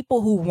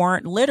people who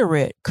weren't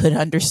literate could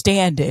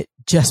understand it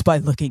just by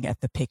looking at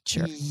the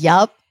picture.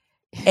 Yup.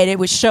 And it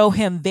would show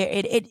him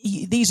there.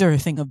 These are a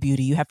thing of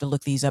beauty. You have to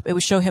look these up. It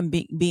would show him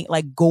being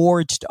like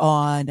gorged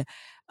on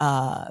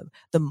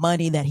the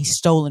money that he's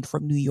stolen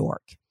from New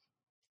York.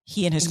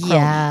 He and his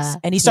cronies.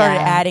 And he started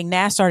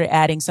Nast started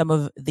adding some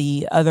of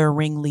the other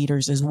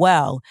ringleaders as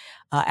well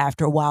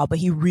after a while, but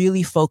he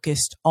really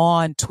focused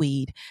on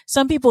Tweed.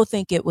 Some people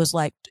think it was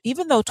like,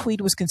 even though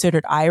Tweed was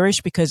considered Irish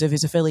because of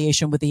his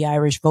affiliation with the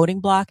Irish voting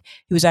bloc,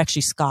 he was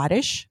actually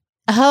Scottish.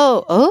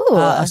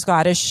 Of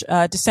Scottish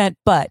descent,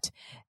 but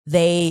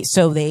they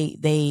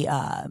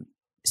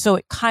so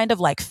it kind of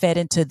like fed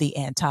into the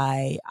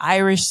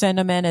anti-Irish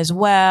sentiment as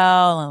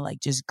well, and like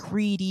just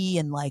greedy,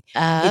 and like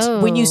it's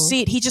when you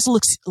see it, he just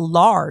looks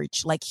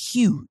large, like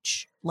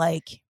huge,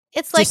 like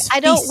it's like I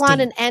don't want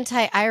feasting. an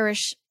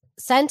anti-Irish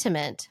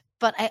sentiment,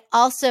 but I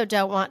also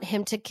don't want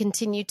him to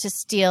continue to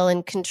steal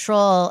and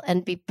control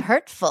and be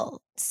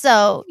hurtful.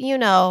 So, you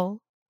know.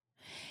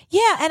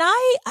 Yeah, and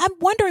I'm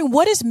wondering,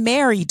 what is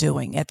Mary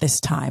doing at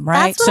this time,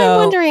 right? That's what I'm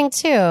wondering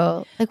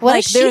too. Like,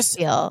 what does she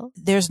feel?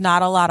 There's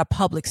not a lot of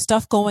public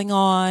stuff going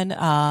on.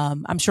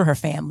 I'm sure her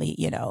family,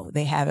 you know,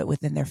 they have it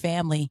within their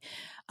family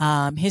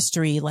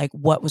history, like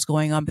what was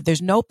going on, but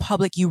there's no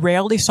public. You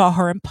rarely saw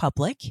her in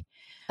public.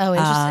 Oh,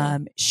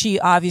 interesting. She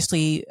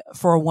obviously,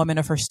 for a woman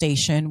of her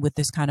station with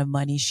this kind of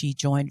money, she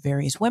joined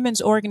various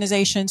women's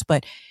organizations,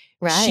 but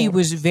she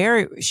was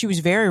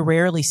very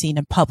rarely seen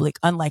in public.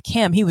 Unlike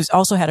him, he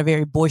also had a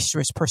very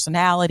boisterous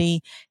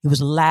personality. He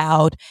was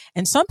loud.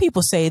 And some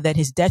people say that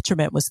his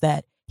detriment was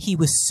that he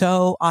was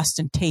so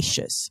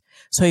ostentatious.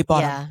 So he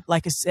bought,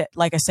 like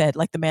I said,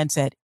 like the man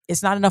said,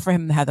 it's not enough for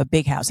him to have a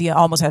big house. He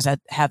almost has to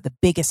have the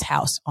biggest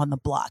house on the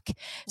block.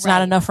 It's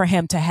not enough for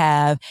him to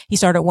have, he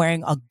started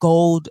wearing a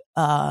gold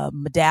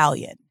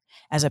medallion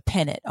as a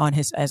pennant on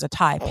as a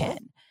tie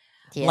pin.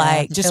 Yeah,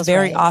 like just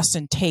very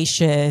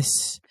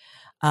ostentatious.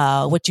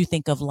 What you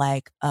think of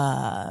like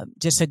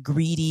just a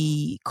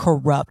greedy,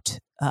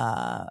 corrupt,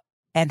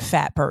 and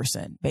fat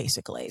person,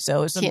 basically.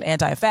 So it's some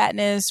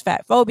anti-fatness,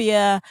 fat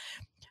phobia,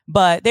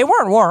 but they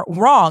weren't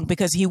wrong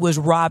because he was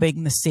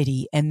robbing the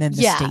city and then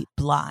the state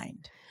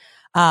blind.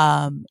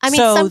 I mean,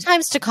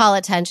 sometimes to call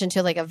attention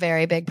to like a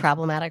very big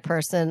problematic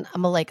person,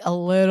 I'm a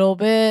little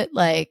bit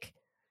like,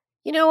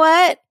 you know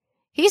what?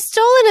 He's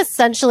stolen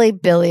essentially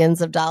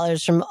billions of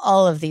dollars from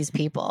all of these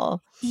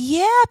people.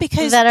 Yeah,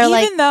 because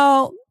even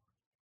though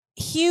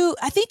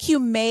I think Hugh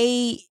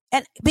may,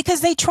 and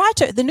because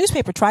the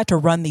newspaper tried to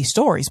run these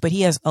stories, but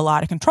he has a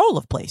lot of control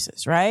of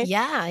places, right?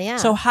 Yeah, yeah.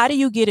 So how do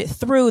you get it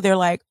through? They're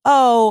like,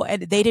 oh,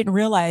 and they didn't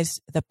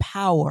realize the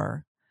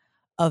power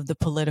of the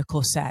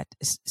political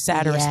satirist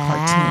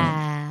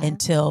cartoon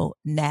until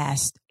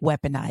Nast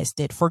weaponized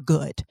it for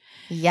good.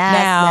 Yes,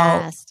 now,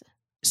 Nast.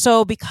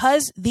 So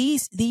because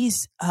these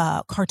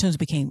cartoons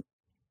became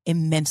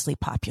immensely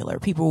popular,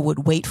 people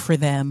would wait for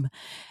them,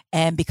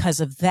 and because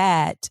of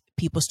that,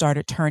 people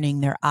started turning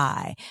their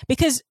eye.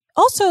 Because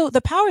also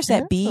the powers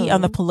that be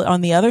on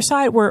the other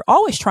side were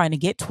always trying to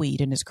get Tweed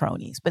and his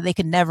cronies, but they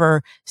could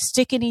never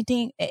stick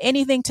anything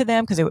to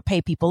them because they would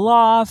pay people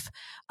off.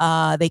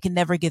 They could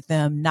never get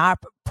them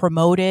not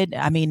promoted.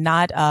 I mean,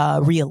 not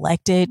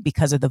reelected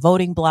because of the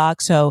voting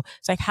block. So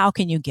it's like, how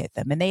can you get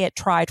them? And they had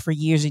tried for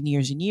years and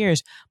years and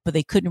years, but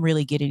they couldn't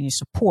really get any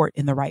support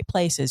in the right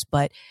places.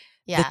 But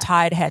the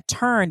tide had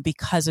turned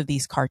because of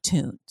these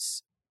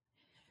cartoons.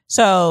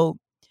 So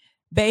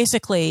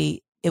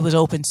basically, it was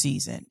open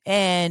season,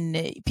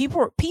 and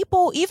people,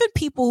 even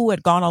people who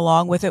had gone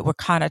along with it were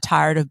kind of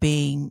tired of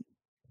being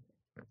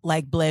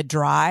like bled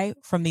dry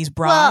from these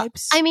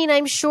bribes. Well, I mean,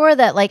 I'm sure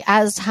that like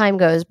as time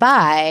goes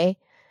by,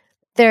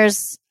 there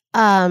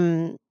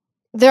are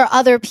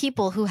other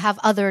people who have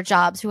other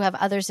jobs, who have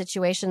other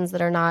situations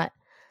that are not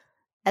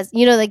as,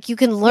 you know, like you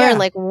can learn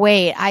like,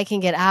 wait, I can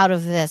get out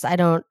of this.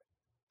 Like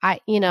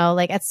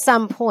at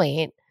some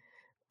point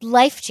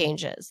life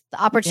changes,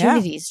 the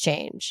opportunities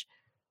change.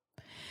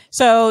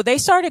 So they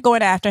started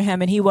going after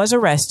him, and he was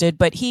arrested,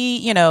 but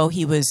he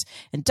was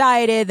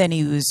indicted, then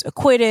he was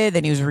acquitted,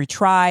 then he was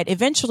retried.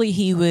 Eventually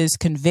he was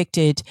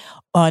convicted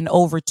on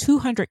over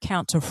 200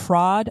 counts of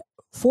fraud,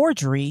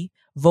 forgery,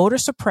 voter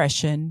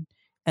suppression,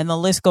 and the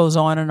list goes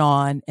on,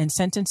 and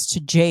sentenced to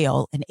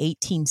jail in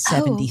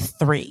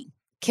 1873.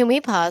 Can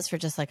we pause for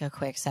just like a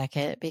quick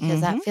second?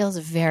 Because that feels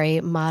very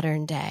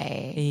modern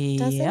day,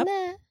 doesn't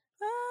it?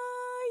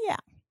 Yeah.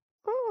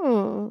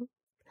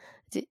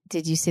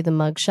 Did you see the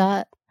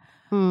mugshot?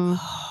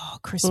 Oh,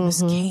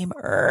 Christmas came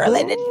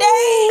early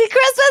today.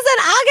 Christmas in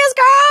August,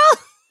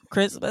 girl.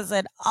 Christmas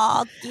in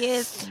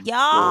August.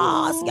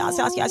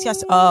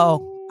 Yes.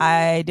 Oh,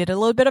 I did a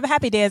little bit of a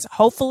happy dance.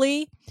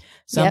 Hopefully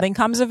something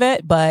comes of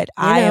it, but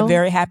I am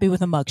very happy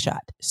with a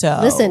mugshot. So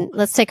listen,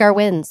 let's take our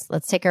wins.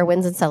 Let's take our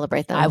wins and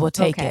celebrate them. I will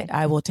take it.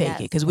 I will take it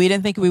because we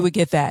didn't think we would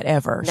get that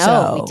ever.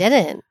 No, we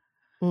didn't.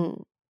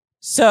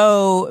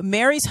 So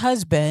Mary's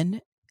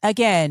husband,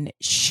 again,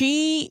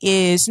 she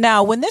is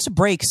now, when this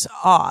breaks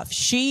off,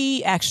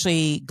 she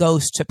actually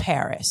goes to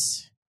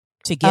Paris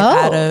to get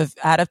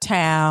out of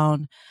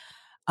town.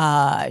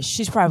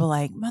 She's probably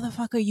like,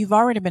 motherfucker, you've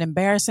already been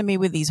embarrassing me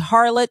with these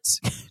harlots.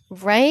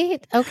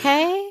 Right?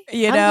 Okay.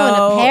 I'm going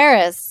to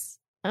Paris.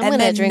 I'm going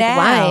to drink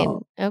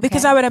wine. Okay.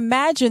 Because I would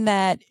imagine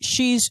that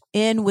she's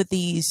in with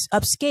these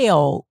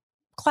upscale,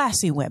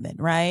 classy women,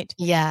 right?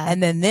 Yeah.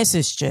 And then this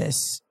is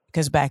just,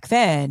 because back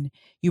then,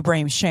 you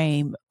bring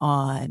shame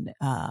on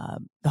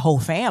the whole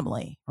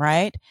family,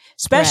 right?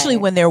 Especially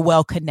when they're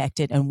well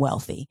connected and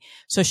wealthy.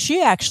 So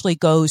she actually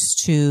goes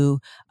to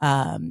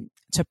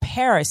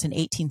Paris in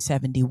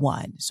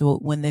 1871. So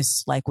when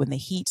the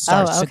heat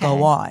starts to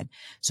go on,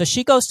 so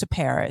she goes to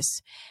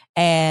Paris,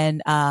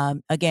 And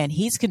again,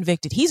 he's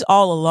convicted. He's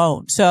all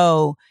alone.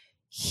 So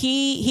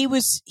he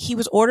was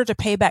ordered to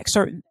pay back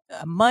certain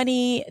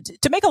money.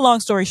 To make a long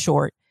story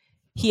short,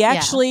 he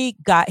actually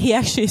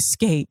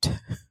escaped.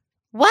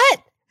 What?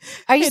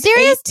 Are you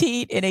serious?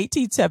 In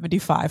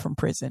 1875 from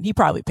prison. He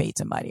probably paid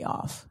some money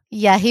off.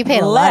 Yeah, he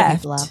paid a lot of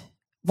people off.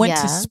 Went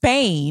to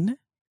Spain.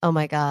 Oh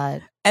my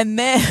God. And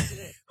then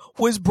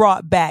was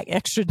brought back,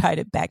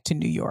 extradited back to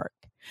New York.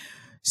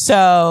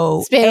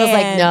 So Spain was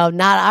like, no,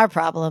 not our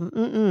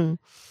problem.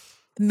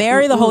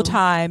 Mary Jane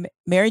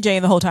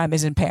the whole time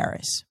is in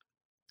Paris.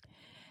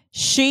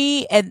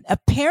 And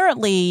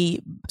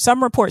apparently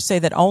some reports say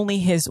that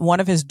only one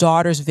of his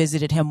daughters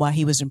visited him while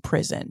he was in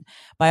prison.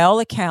 By all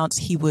accounts,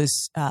 he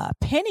was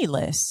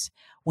penniless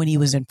when he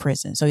was in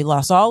prison. So he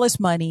lost all his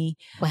money.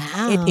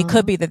 Wow. It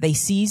could be that they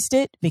seized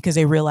it because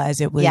they realized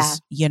it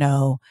was,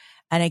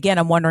 and again,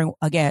 I'm wondering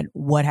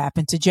what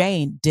happened to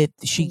Jane? Did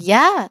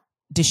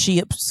she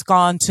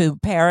abscond to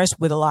Paris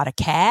with a lot of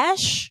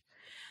cash?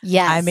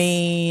 Yes. I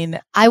mean,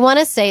 I want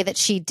to say that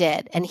she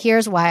did. And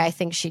here's why I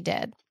think she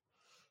did.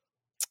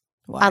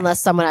 Why?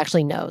 Unless someone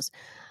actually knows.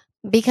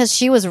 Because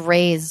she was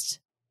raised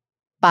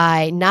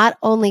by not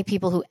only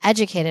people who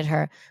educated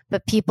her,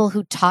 but people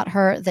who taught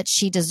her that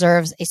she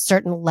deserves a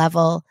certain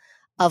level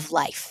of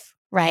life,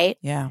 right?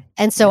 Yeah.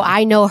 And so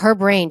I know her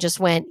brain just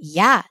went,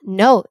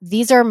 no,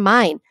 these are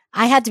mine.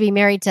 I had to be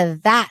married to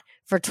that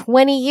for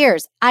 20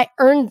 years. I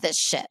earned this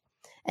shit.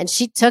 And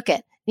she took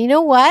it. You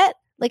know what?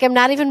 Like, I'm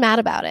not even mad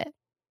about it.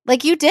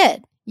 Like, you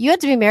did. You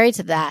had to be married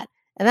to that.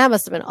 And that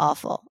must have been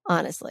awful,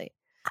 honestly.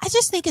 I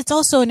just think it's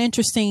also an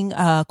interesting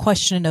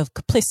question of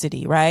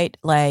complicity, right?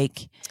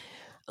 Like,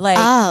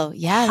 oh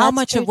yeah, how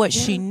much of what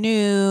she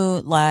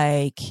knew,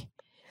 like,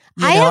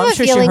 I have a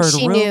feeling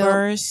she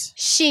rumors.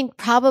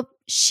 Knew.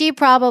 She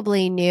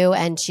probably knew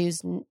and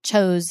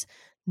chose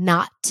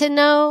not to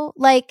know.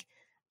 Like,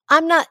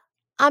 I'm not.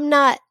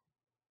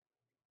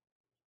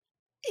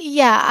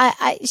 Yeah,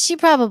 she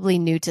probably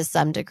knew to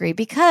some degree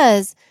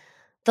because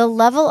the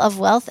level of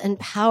wealth and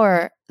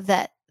power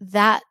that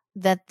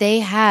they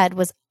had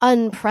was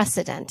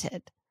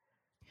unprecedented.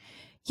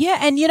 Yeah,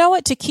 and you know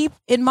what? To keep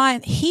in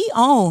mind, he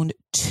owned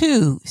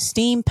 2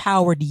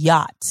 steam-powered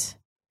yachts.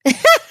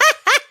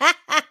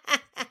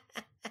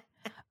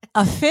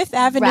 A Fifth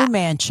Avenue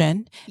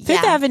mansion.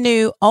 Fifth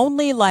Avenue,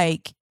 only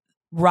like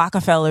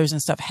Rockefellers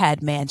and stuff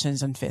had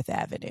mansions on Fifth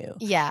Avenue.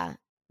 Yeah.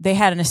 They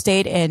had an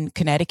estate in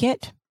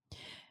Connecticut.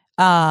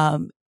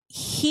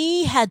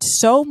 He had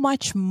so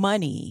much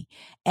money,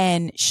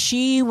 and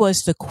she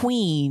was the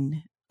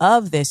queen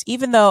of this,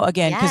 even though,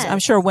 again, because I'm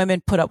sure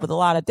women put up with a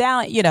lot of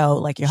down,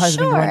 like your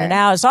husband running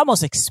out. It's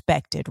almost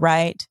expected,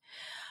 right?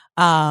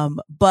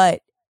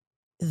 But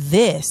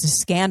this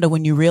scandal,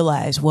 when you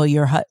realize, well,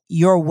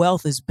 your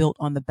wealth is built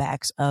on the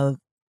backs of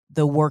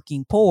the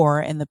working poor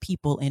and the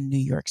people in New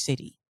York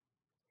City.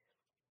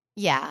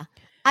 Yeah.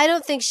 I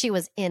don't think she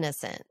was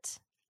innocent.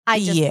 I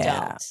just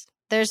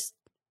don't.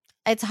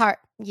 It's hard.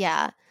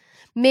 Yeah.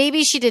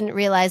 Maybe she didn't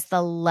realize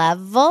the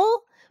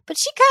level, but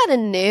she kind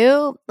of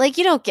knew. Like,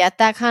 you don't get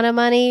that kind of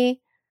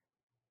money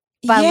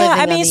by living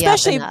on the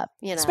especially up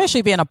and up,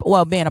 especially being a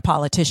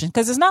politician,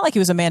 because it's not like he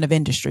was a man of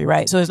industry,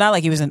 right? So it's not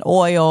like he was in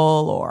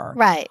oil or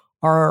I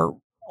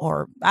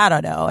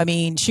don't know. I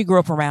mean, she grew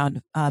up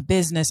around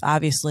business.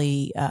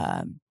 Obviously,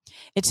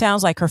 it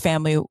sounds like her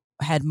family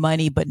had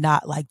money, but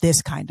not like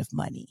this kind of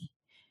money.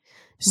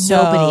 So,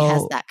 nobody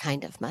has that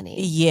kind of money.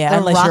 Yeah,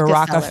 unless you're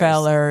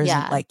Rockefellers.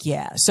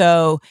 Yeah.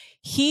 So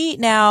he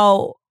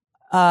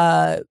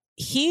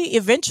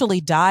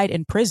eventually died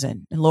in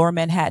prison in Lower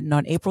Manhattan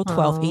on April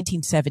 12th,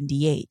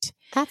 1878.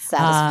 That's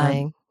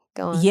satisfying.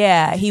 Go on.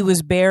 Yeah, he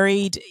was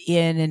buried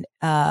in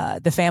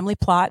the family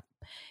plot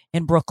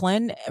in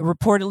Brooklyn,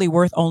 reportedly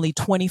worth only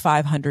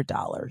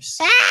 $2,500.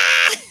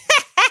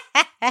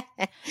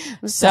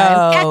 I'm sorry,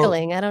 I'm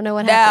cackling. I don't know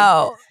what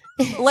happened.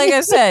 Now, like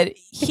I said,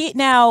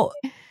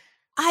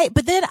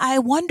 but then I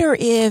wonder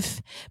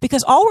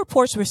because all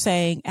reports were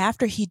saying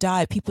after he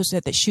died, people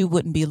said that she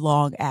wouldn't be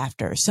long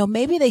after. So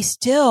maybe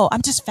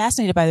I'm just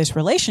fascinated by this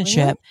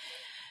relationship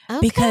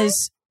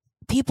because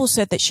people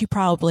said that she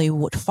probably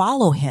would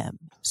follow him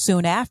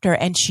soon after.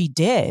 And she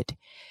did.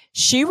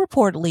 She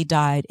reportedly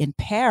died in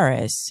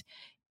Paris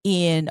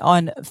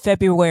on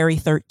February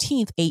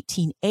 13th,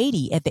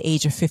 1880 at the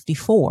age of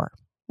 54.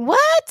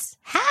 What?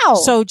 How?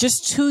 So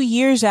just 2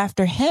 years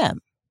after him.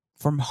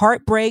 From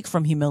heartbreak,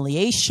 from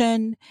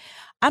humiliation.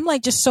 I'm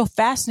like just so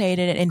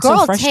fascinated and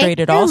so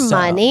frustrated take your also.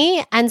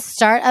 Money and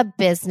start a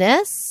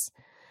business.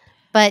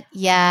 But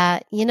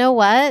yeah, you know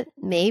what?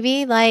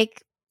 Maybe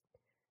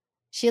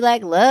she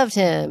loved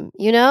him,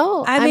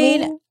 I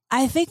mean,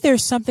 I think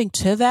there's something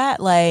to that.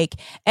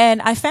 And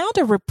I found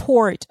a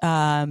report,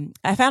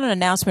 I found an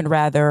announcement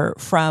rather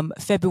from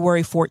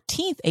February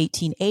 14th,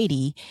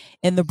 1880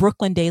 in the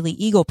Brooklyn Daily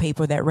Eagle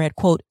paper that read,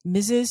 quote,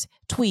 Mrs.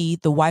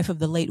 Tweed, the wife of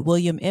the late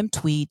William M.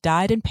 Tweed,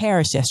 died in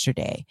Paris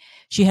yesterday.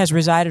 She has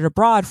resided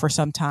abroad for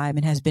some time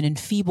and has been in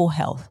feeble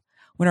health.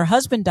 When her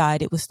husband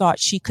died, it was thought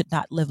she could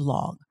not live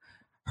long.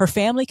 Her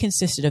family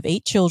consisted of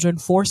 8 children,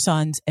 4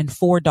 sons, and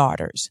 4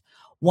 daughters.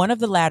 One of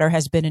the latter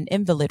has been an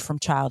invalid from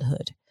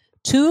childhood.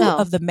 2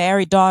 of the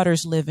married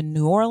daughters live in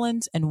New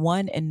Orleans and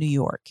 1 in New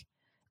York.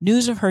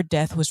 News of her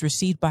death was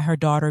received by her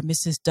daughter,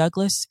 Mrs.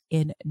 Douglas,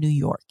 in New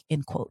York,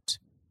 end quote.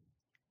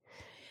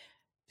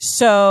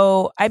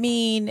 So, I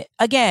mean,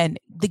 again,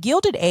 the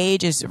Gilded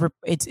Age is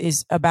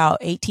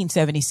about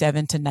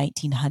 1877 to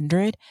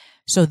 1900.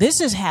 So this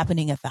is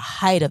happening at the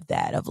height of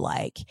that, of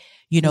like,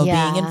 you know,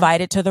 being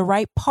invited to the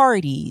right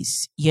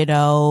parties, you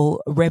know,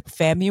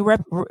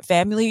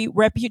 family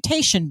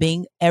reputation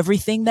being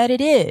everything that it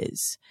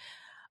is.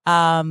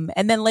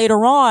 And then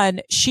later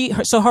on,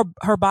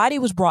 her body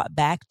was brought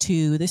back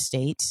to the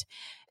States.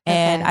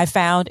 And I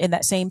found in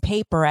that same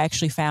paper, I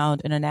actually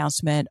found an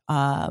announcement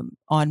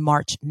on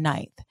March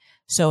 9th.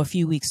 So a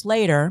few weeks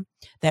later,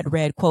 that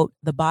read, quote,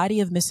 "The body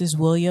of Mrs.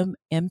 William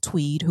M.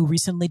 Tweed, who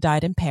recently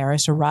died in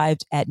Paris,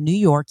 arrived at New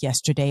York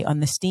yesterday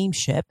on the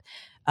steamship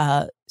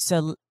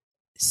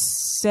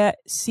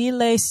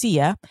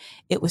Silesia.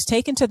 It was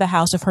taken to the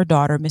house of her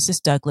daughter,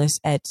 Mrs. Douglas,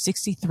 at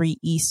 63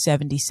 East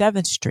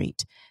 77th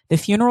Street. The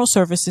funeral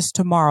services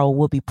tomorrow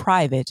will be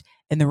private,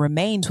 and the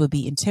remains will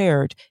be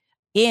interred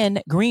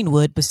in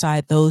Greenwood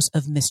beside those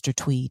of Mr.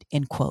 Tweed,"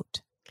 end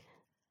quote.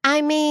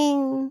 I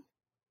mean,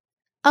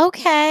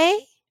 okay.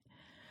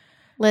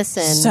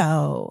 Listen.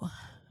 So,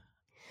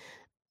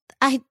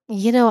 why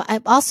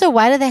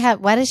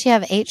did she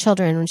have 8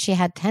 children when she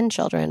had 10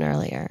 children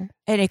earlier?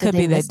 And it could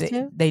be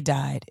that they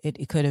died.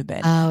 It could have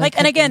been.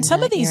 And again,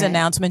 some of these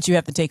announcements, you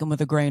have to take them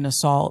with a grain of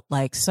salt.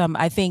 Like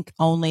I think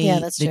only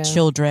the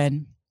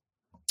children,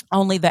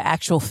 only the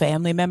actual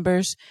family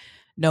members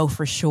know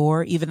for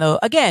sure, even though,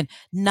 again,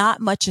 not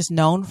much is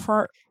known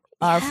for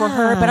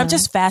her, but I'm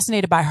just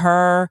fascinated by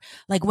her,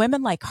 like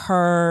women like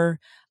her,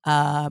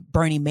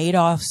 Bernie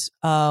Madoff's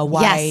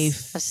wife.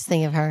 Yes, I was just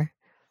thinking of her.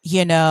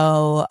 You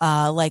know,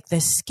 like the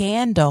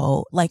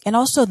scandal, like, and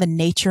also the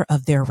nature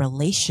of their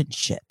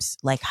relationships.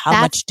 Like, how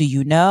much do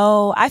you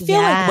know? I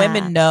feel like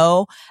women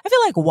know. I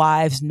feel like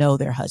wives know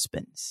their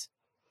husbands.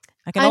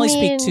 I can only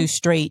speak to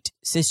straight,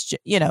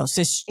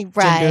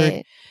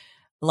 cisgendered,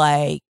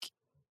 like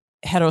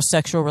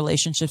heterosexual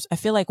relationships. I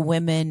feel like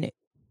women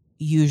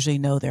usually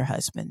know their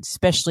husbands,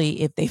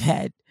 especially if they've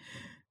had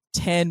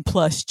 10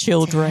 plus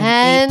children,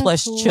 8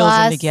 plus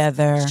children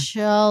together.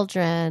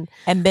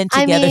 And been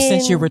together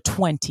since you were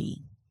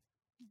 20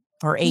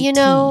 or 18. You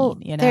know,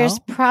 there's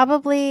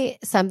probably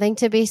something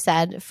to be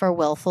said for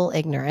willful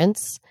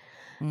ignorance.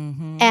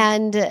 Mm-hmm.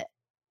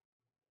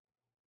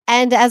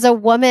 And as a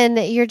woman,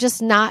 you're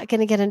just not going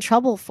to get in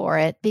trouble for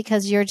it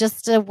because you're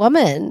just a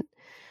woman.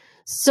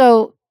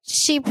 So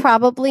she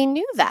probably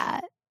knew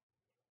that.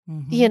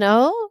 Mm-hmm. You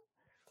know?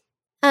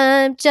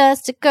 I'm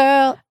just a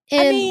girl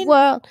in the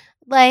world.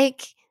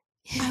 Like,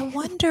 I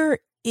wonder,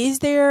 is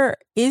there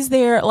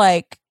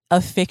like a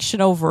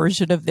fictional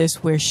version of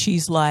this where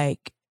she's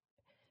like,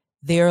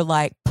 they're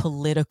like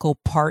political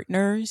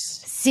partners?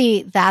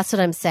 See, that's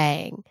what I'm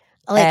saying.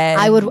 Like,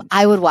 I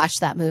would watch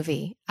that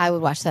movie. I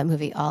would watch that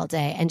movie all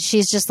day. And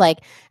she's just like,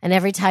 and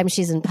every time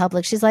she's in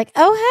public, she's like,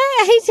 oh,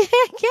 hey,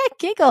 I can't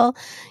giggle,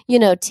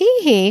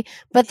 tee-hee.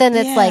 But then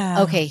it's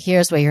like, okay,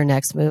 here's what your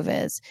next move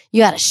is.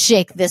 You got to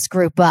shake this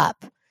group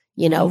up.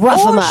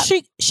 Rough them up.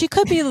 She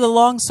could be the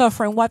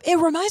long-suffering wife. It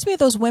reminds me of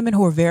those women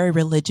who are very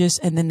religious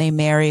and then they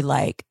marry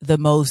like the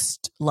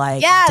most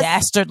like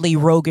dastardly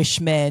roguish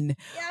men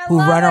who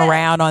run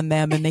around on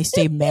them and they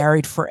stay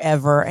married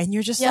forever. And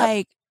you're just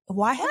like,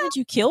 why haven't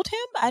you killed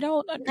him? I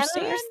don't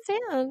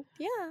understand.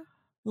 Yeah.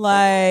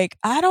 Like,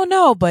 I don't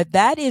know, but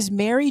that is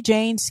Mary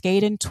Jane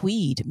SKADEN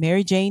Tweed.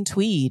 Mary Jane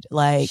Tweed.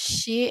 Like,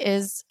 she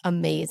is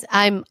amazing.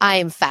 I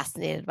am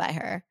fascinated by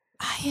her.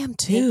 I am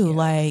too.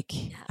 Like,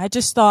 I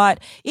just thought,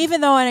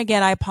 even though, and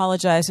again, I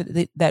apologize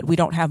that we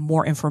don't have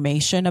more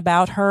information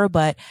about her,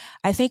 but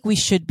I think we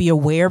should be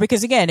aware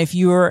because again, if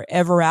you're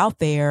ever out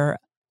there,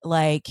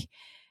 like,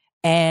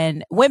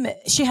 and women,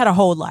 she had a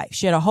whole life.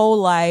 She had a whole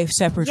life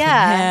separate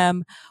from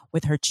him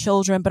with her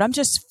children, but I'm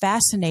just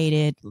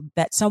fascinated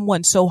that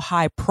someone so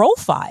high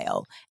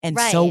profile and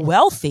so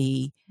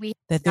wealthy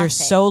that there's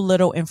so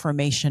little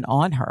information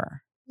on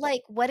her.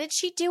 Like, what did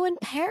she do in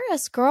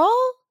Paris, girl?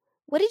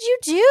 What did you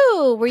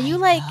do? Were you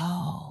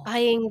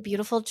buying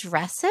beautiful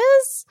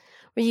dresses?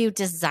 Were you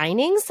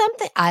designing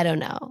something? I don't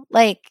know.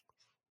 Like,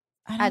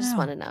 I just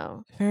want to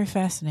know. Very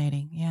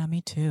fascinating. Yeah,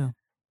 me too.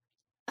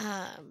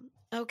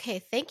 Okay,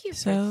 thank you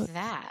for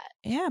that.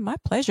 Yeah, my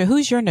pleasure.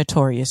 Who's your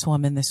notorious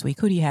woman this week?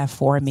 Who do you have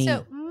for me?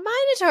 So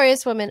my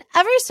notorious woman,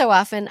 every so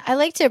often, I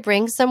like to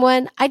bring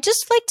someone. I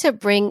just like to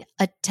bring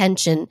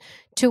attention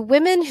to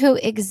women who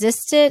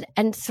existed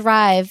and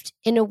thrived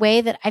in a way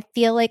that I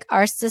feel like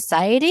our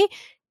society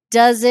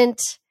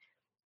doesn't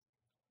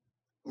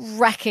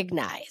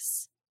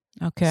recognize.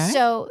 Okay.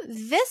 So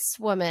this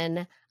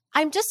woman,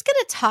 I'm just going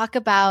to talk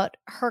about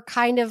her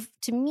kind of,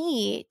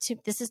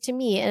 this is to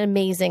me, an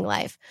amazing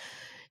life.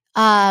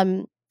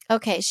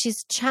 Okay,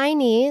 she's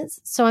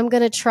Chinese, so I'm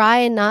going to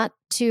try not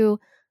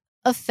to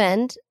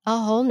offend a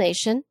whole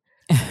nation.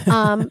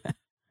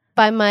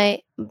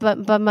 by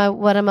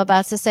what I'm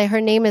about to say.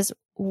 Her name is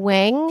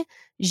WANG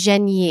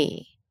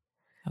ZHENYI.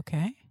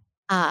 Okay.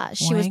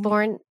 She was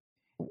born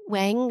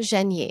WANG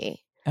ZHENYI.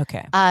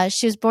 Okay.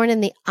 She was born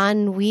in the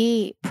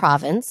Anhui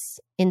province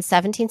in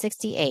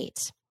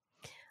 1768.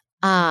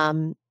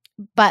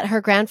 But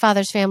her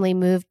grandfather's family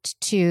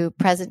moved to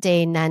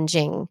present-day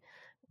Nanjing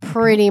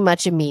pretty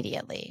much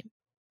immediately.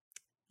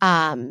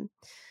 When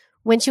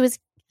she was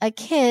a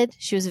kid,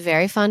 she was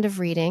very fond of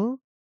reading,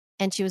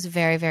 and she was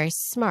very, very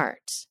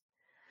smart.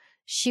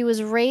 She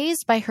was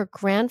raised by her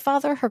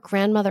grandfather, her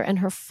grandmother, and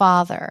her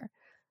father.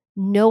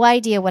 No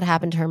idea what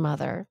happened to her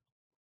mother.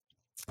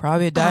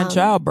 Probably died in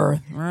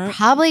childbirth, right?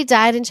 Probably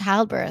died in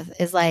childbirth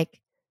is like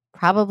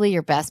probably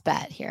your best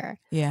bet here.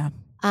 Yeah.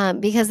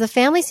 Because the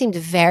family seemed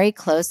very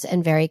close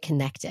and very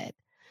connected.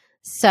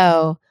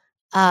 So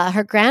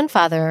her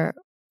grandfather,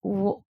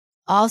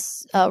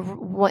 also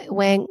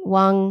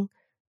Wang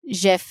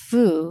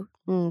Zhefu,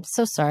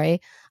 so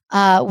sorry,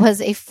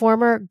 was a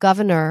former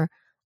governor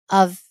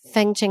of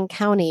Fengcheng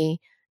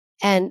County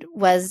and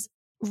was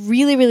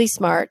really, really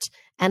smart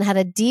and had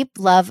a deep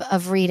love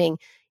of reading.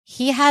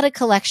 He had a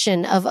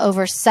collection of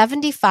over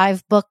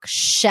 75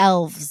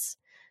 bookshelves,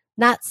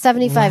 not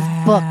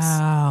 75 books,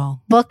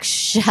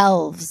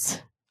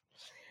 bookshelves.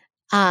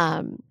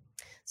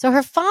 So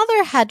her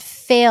father had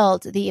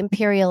failed the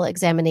imperial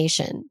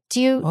examination.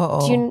 Do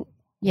you,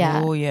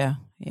 yeah. Oh, yeah.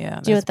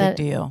 Yeah. That's a big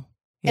deal.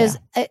 Yeah.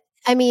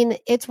 I mean,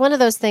 it's one of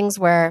those things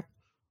where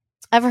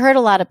I've heard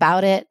a lot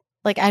about it.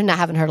 Like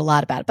haven't heard a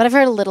lot about it, but I've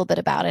heard a little bit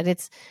about it.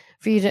 It's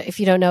for you to,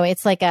 if you don't know,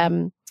 it's like,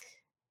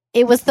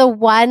 it was the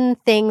one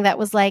thing that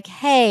was like,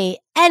 hey,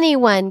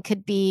 anyone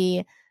could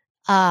be,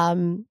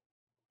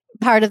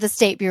 part of the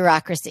state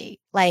bureaucracy.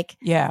 Like,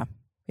 yeah.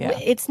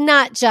 It's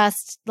not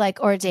just like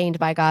ordained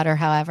by God or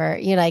however,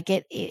 like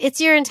it's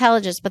your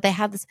intelligence, but they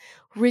had this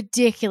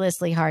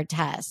ridiculously hard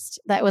test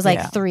that was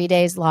like 3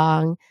 days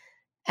long.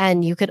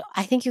 And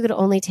I think you could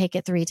only take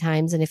it 3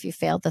 times. And if you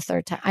failed the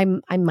third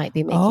time, I might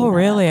be making Oh,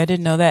 really? up. I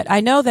didn't know that. I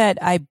know that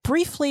I'm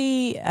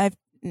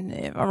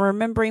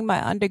remembering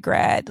my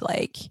undergrad,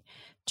 like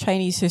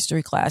Chinese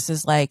history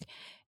classes, like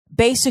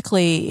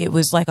basically it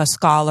was like a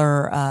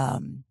scholar,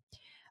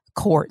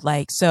 court,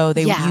 like, so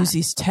they would use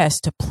these tests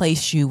to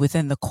place you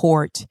within the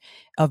court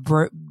of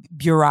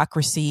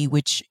bureaucracy,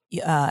 which,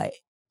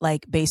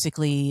 like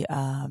basically,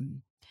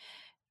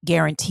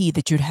 guarantee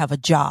that you'd have a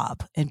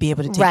job and be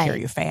able to take care of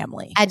your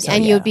family.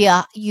 And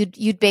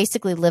you'd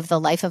basically live the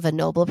life of a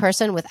noble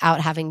person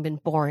without having been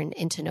born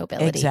into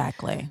nobility.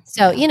 Exactly.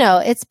 So,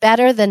 it's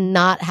better than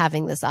not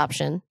having this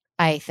option,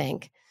 I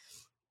think.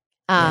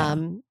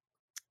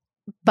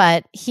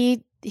 But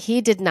he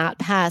did not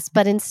pass,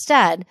 but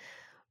instead,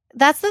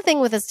 that's the thing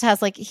with this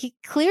test. Like, he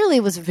clearly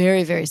was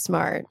very, very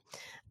smart.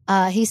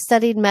 He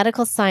studied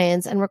medical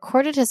science and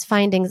recorded his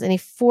findings in a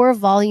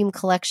 4-volume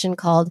collection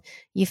called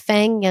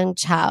Yifang Yang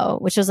Chao,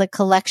 which was a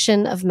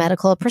collection of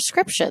medical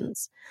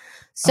prescriptions.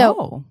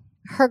 So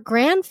her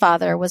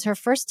grandfather was her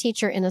first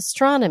teacher in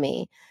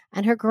astronomy,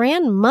 and her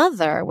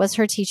grandmother was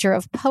her teacher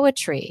of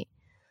poetry.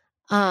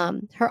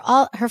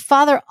 Her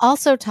father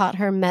also taught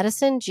her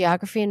medicine,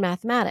 geography, and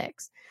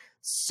mathematics.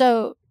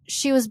 So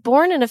she was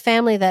born in a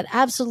family that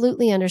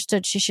absolutely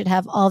understood she should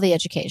have all the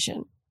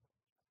education.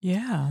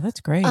 Yeah,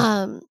 that's great.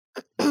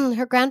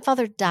 Her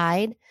grandfather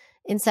died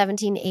in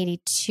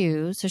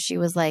 1782, so she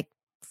was like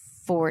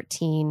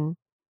 14,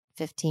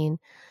 15.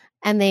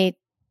 And they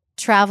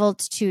traveled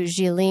to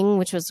Jilin,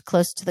 which was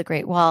close to the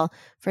Great Wall,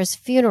 for his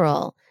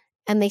funeral.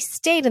 And they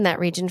stayed in that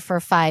region for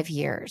 5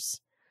 years.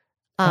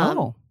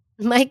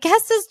 My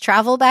guess is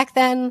travel back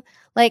then,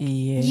 like,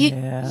 you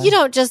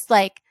don't just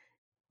like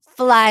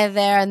fly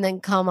there and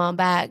then come on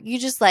back. You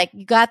just like,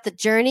 you got the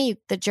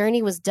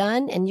journey was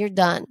done and you're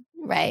done,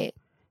 right?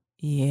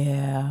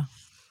 Yeah.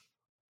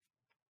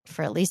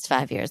 For at least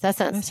 5 years. That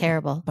sounds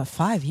terrible. But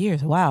 5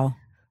 years, wow.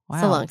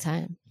 It's a long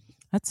time.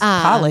 That's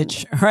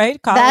college,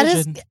 right? College. That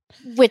is,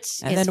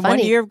 which and is then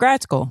funny. 1 year of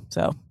grad school.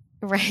 So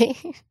right.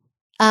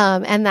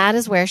 And that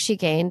is where she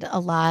gained a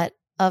lot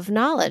of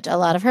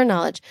her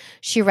knowledge.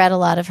 She read a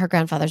lot of her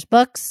grandfather's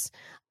books.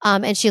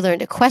 And she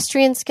learned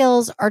equestrian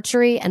skills,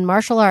 archery, and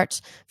martial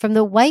arts from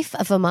the wife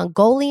of a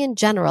Mongolian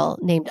general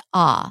named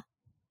A.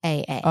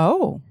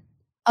 Oh.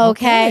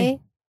 Okay.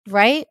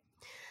 Right?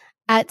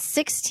 At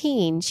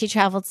 16, she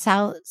traveled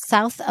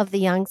south of the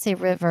Yangtze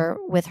River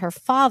with her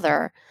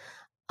father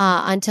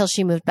until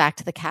she moved back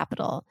to the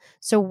capital.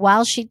 So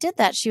while she did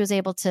that, she was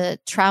able to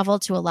travel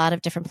to a lot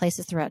of different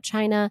places throughout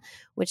China,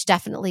 which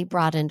definitely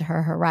broadened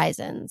her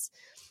horizons.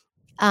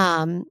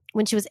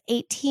 When she was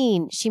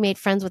 18, she made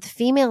friends with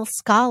female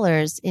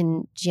scholars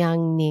in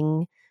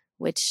Jiangning,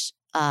 which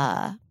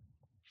I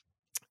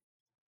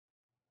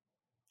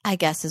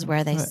guess is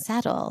where they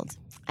settled.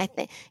 I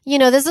think,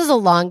 this is a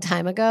long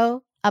time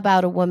ago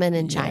about a woman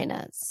in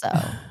China. So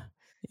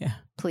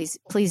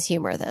please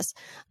humor this.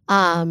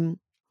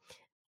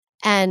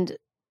 And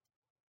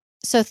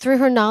so through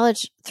her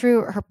knowledge,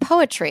 through her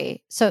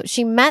poetry, so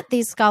she met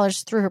these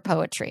scholars through her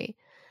poetry.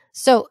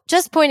 So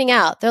just pointing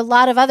out, there are a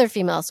lot of other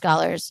female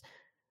scholars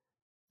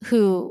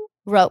who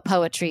wrote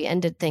poetry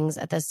and did things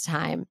at this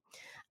time.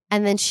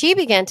 And then she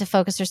began to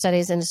focus her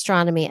studies in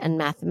astronomy and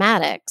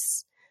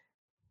mathematics.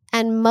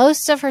 And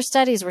most of her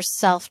studies were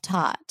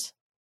self-taught.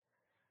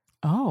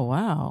 Oh,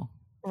 wow.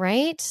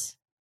 Right?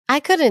 I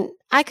couldn't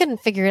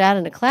figure it out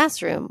in a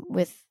classroom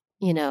with,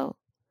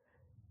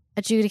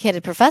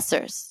 adjudicated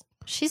professors.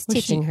 She's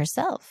teaching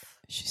herself.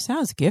 She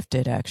sounds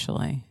gifted,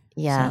 actually.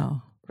 Yeah,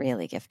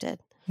 really gifted.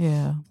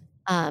 Yeah.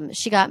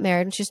 She got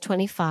married when she was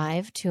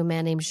 25 to a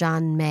man named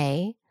Jean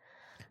May.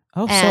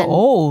 Oh, so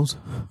old.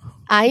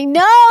 I know,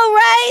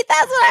 right?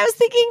 That's what I was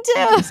thinking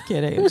too.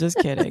 Just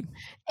kidding.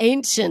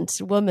 Ancient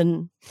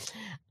woman.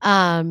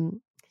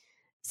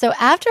 So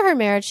after her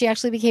marriage, she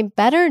actually became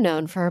better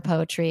known for her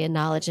poetry and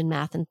knowledge in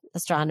math and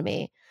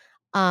astronomy.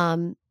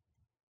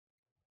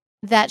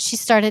 That she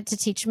started to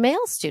teach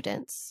male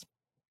students.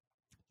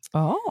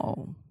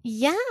 Oh.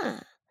 Yeah.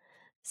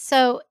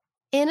 So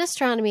in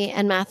astronomy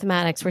and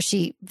mathematics, where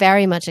she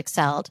very much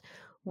excelled,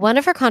 one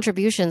of her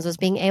contributions was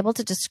being able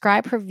to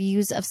describe her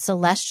views of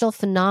celestial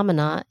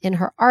phenomena in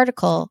her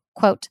article,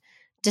 quote,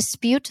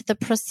 "Dispute the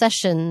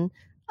Precession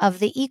of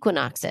the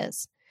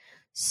Equinoxes."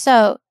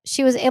 So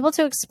she was able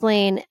to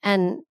explain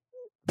and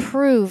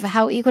prove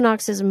how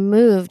equinoxes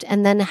moved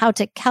and then how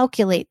to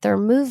calculate their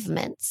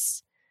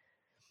movements.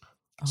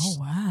 Oh,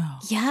 wow.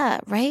 Yeah,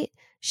 right.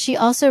 She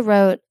also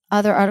wrote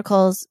other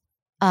articles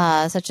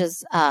such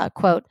as,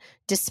 quote,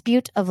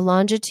 "Dispute of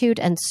Longitude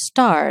and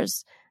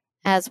Stars,"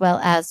 as well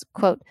as,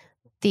 quote,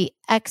 "The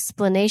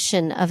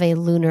Explanation of a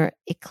Lunar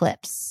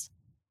Eclipse."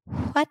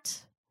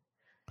 What?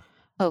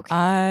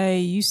 Okay.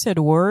 You said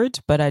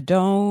words, but I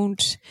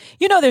don't.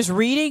 There's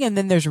reading and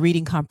then there's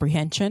reading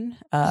comprehension.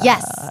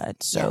 Yes.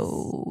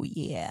 So,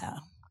 yeah.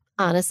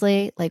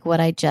 Honestly, like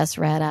what I just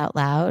read out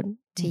loud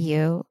to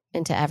you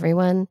and to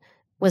everyone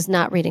was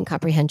not reading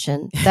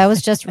comprehension. That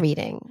was just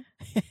reading.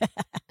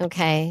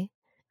 Okay.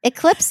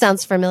 Eclipse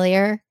sounds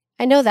familiar.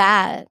 I know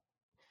that.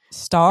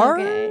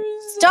 Stars? Okay.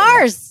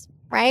 Stars,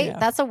 right? Yeah.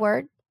 That's a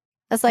word.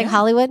 That's like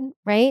Hollywood,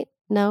 right?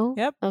 No?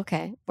 Yep.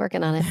 Okay.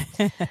 Working on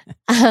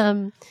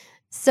it.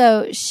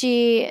 So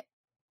she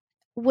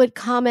would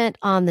comment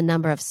on the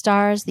number of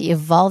stars, the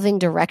evolving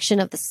direction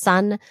of the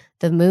sun,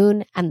 the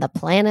moon, and the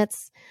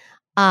planets.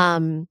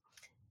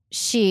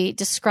 She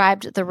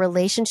described the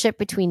relationship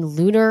between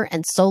lunar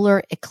and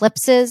solar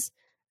eclipses.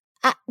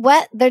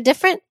 What? They're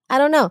different? I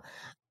don't know.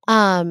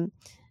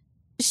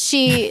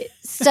 She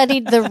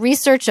studied the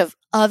research of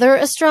other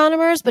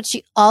astronomers, but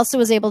she also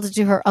was able to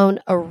do her own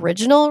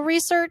original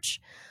research.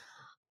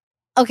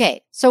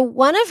 Okay, so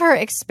one of her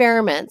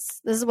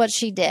experiments, this is what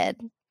she did.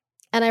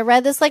 And I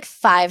read this like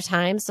 5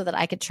 times so that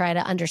I could try to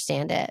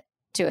understand it,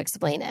 to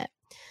explain it.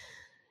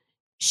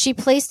 She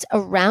placed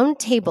a round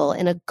table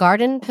in a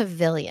garden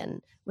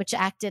pavilion, which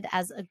acted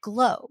as a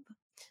globe.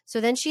 So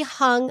then she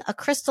hung a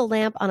crystal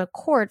lamp on a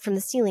cord from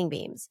the ceiling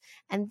beams,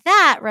 and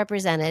that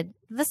represented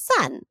the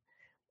sun.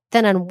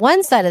 Then on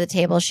one side of the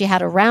table, she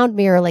had a round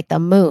mirror like the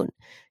moon.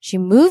 She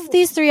moved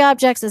these 3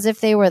 objects as if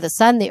they were the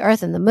sun, the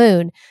earth, and the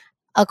moon,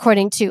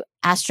 according to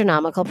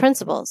astronomical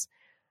principles.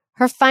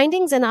 Her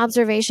findings and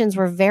observations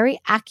were very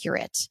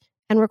accurate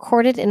and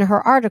recorded in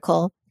her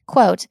article,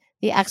 quote,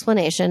 "The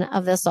Explanation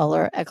of the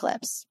Solar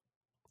Eclipse,"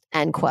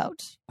 end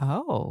quote.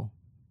 Oh.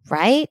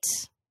 Right?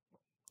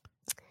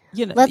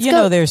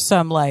 There's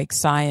some like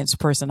science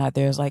person out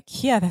there who's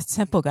like, yeah, that's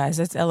simple, guys.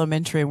 That's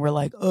elementary. And we're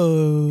like,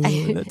 oh,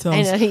 that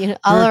sounds I know,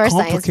 all very our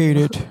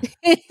complicated.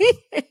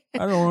 I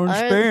don't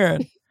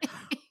understand.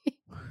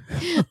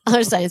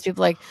 Other science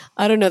people are like,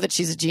 I don't know that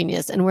she's a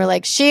genius. And we're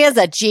like, she is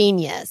a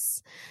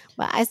genius.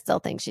 But I still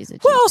think she's a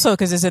genius. Well, also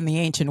because it's in the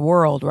ancient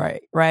world,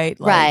 right? Like,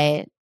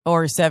 right.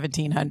 Or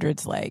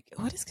 1700s, like,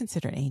 what is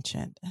considered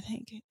ancient? I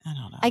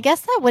don't know. I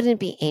guess that wouldn't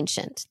be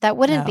ancient. That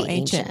wouldn't be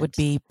ancient. Ancient would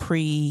be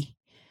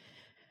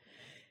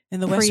in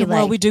the Western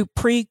world, we do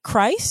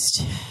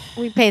pre-Christ.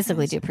 We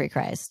basically do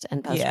pre-Christ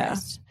and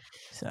post-Christ.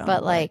 Yeah. So,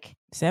 but like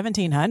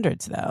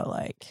 1700s though,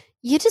 like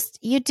you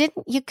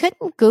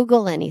couldn't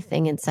Google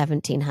anything in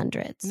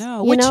 1700s.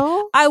 No, which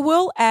I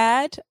will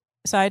add,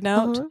 side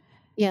note,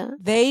 yeah,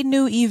 they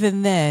knew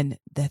even then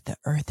that the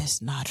earth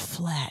is not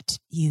flat.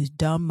 You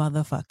dumb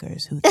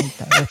motherfuckers who think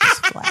the earth is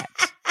flat.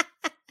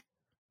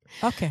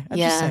 Okay, I'm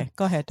just saying.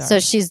 Go ahead, darling.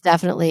 So she's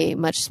definitely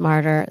much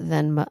smarter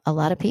than a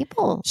lot of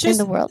people in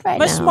the world right now.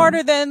 Much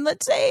smarter than,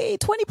 let's say,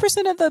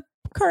 20% of the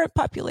current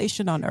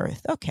population on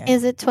Earth. Okay.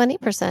 Is it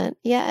 20%?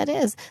 Yeah, it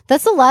is.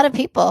 That's a lot of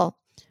people.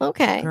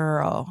 Okay.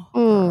 Girl.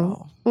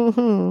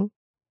 Mm-hmm.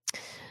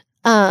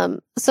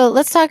 So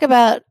let's talk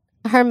about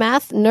her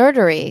math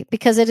nerdery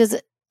because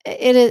it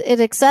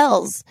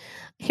excels.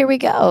 Here we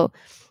go.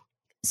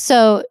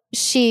 So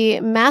she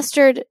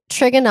mastered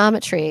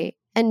trigonometry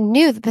and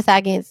knew the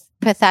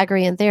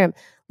Pythagorean theorem.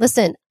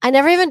 Listen, I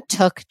never even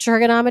took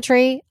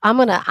trigonometry. I'm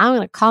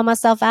gonna call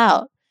myself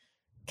out,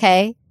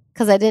 okay?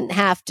 Because I didn't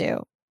have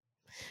to.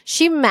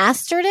 She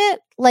mastered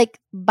it like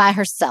by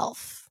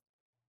herself.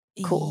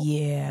 Cool.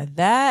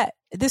 Yeah,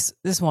 this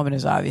woman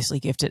is obviously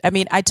gifted. I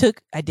mean, I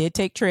did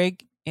take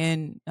trig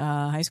in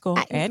high school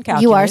and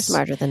calculus. You are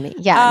smarter than me.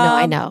 Yeah, no,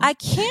 I know. I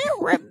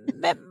can't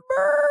remember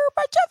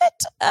much of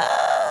it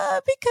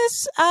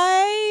because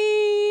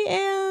I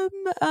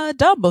am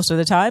dumb most of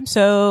the time.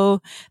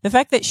 So the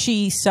fact that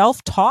she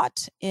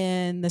self-taught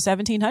in the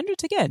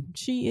 1700s, again,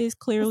 she is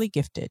clearly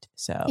gifted.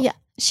 So yeah,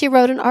 she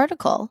wrote an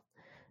article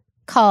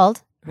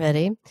called,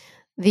 ready,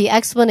 The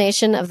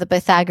Explanation of the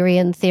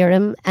Pythagorean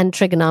Theorem and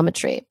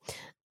Trigonometry.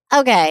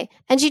 Okay.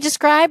 And she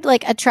described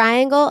like a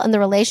triangle and the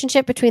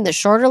relationship between the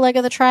shorter leg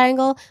of the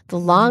triangle, the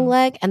long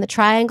leg, and the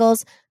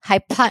triangle's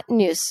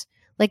hypotenuse,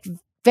 like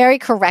very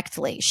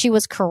correctly. She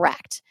was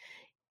correct.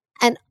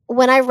 And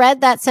when I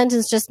read that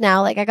sentence just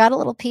now, like I got a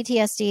little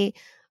PTSD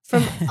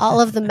from all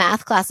of the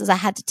math classes I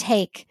had to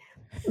take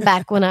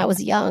back when I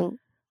was young.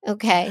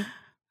 Okay.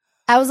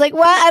 I was like,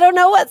 what? I don't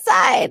know what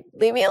side.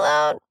 Leave me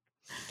alone.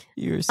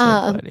 You're so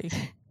funny.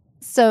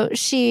 So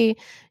she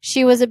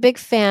was a big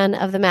fan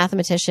of the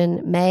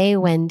mathematician May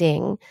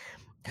Wending,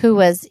 he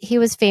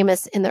was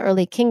famous in the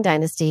early Qing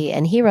dynasty,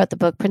 and he wrote the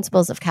book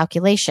Principles of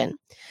Calculation.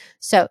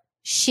 So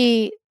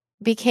she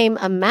became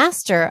a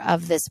master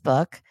of this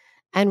book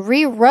and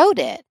rewrote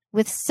it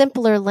with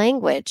simpler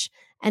language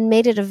and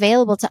made it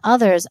available to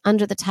others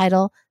under the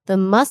title The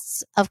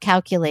Musts of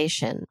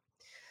Calculation.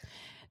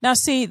 Now,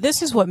 see,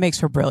 this is what makes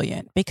her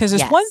brilliant, because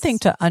it's one thing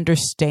to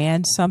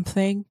understand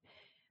something,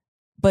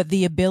 but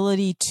the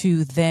ability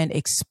to then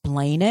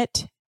explain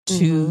it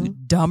to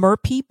dumber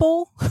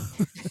people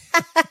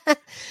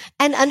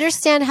and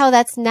understand how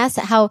that's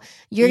how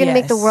you're going to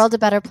make the world a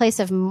better place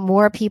if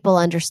more people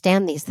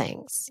understand these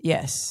things.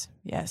 Yes.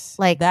 Yes.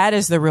 Like that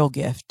is the real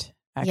gift,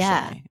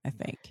 actually, I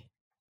think.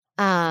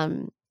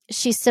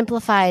 She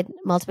simplified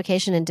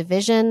multiplication and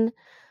division.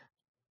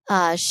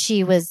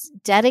 She was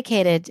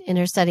dedicated in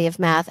her study of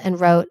math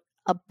and wrote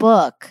a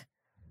book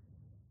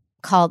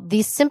called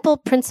The Simple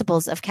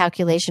Principles of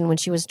Calculation when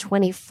she was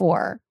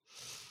 24.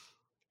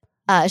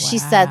 She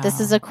said, this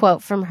is a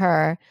quote from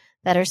her,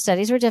 that her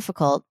studies were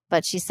difficult,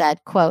 but she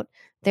said, quote,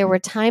 there were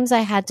times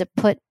I had to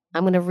put,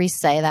 I'm going to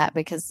re-say that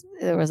because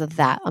there was a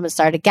that. I'm going to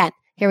start again.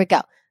 Here we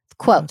go.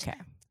 Quote,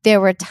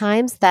 there were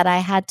times that I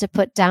had to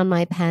put down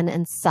my pen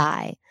and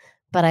sigh,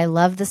 but I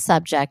love the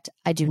subject.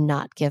 I do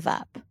not give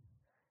up.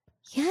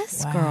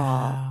 Yes,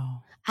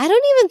 girl. I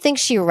don't even think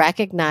she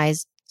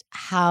recognized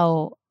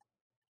how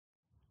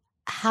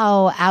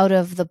out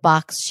of the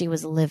box she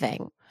was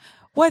living.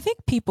 Well, I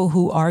think people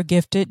who are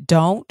gifted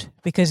don't,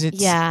 because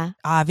it's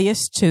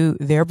obvious to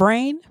their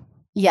brain.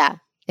 Yeah,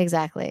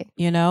 exactly.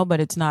 You know, but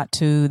it's not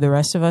to the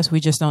rest of us. We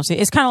just don't see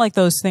it. It's kind of like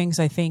those things,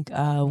 I think,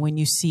 when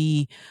you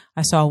see,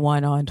 I saw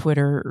one on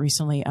Twitter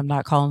recently. I'm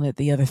not calling it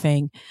the other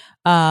thing.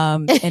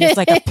 And it's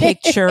like a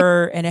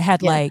picture and it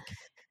had like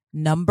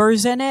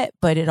numbers in it,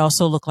 but it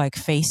also looked like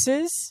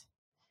faces.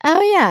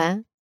 Oh, yeah.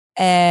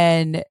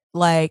 And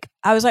like,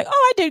 I was like,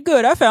 oh, I did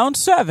good. I found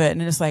 7.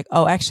 And it's like,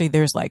 oh, actually,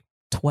 there's like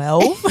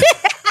 12.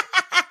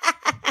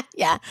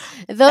 Yeah.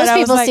 Those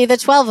people see the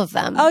 12 of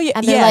them. Oh, yeah.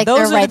 And yeah. like,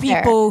 those are right the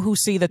people who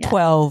see the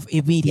 12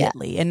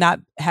 immediately and not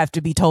have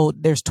to be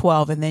told there's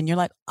 12. And then you're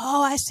like,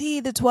 oh, I see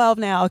the 12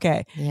 now.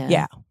 Okay.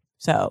 Yeah.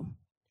 So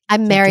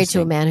I'm married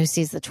to a man who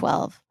sees the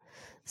 12.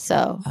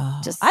 So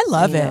I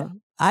love it.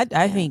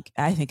 I think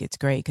it's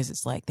great because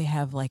it's like they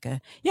have like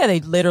they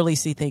literally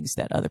see things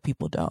that other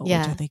people don't, which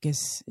I think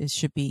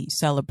should be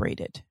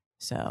celebrated.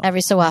 So every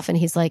so often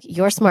he's like,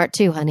 you're smart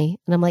too, honey.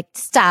 And I'm like,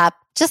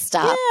 just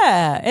stop.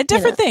 Yeah. And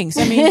different things.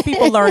 I mean,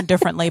 people learn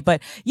differently,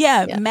 but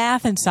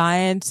math and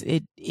science,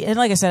 and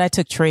like I said, I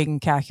took trig and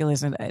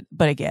calculus,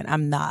 but again,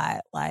 I'm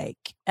not like,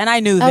 and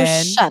I knew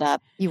then. Shut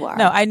up. You are.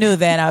 No, I knew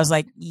then. I was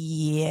like,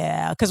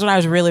 yeah. Cause when I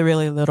was really,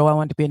 really little, I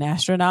wanted to be an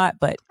astronaut,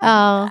 but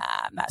I'm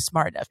not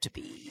smart enough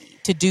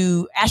to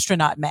do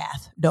astronaut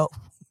math.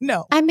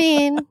 No. I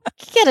mean,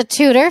 get a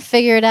tutor,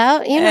 figure it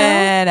out, you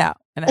know.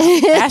 No.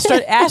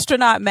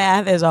 Astronaut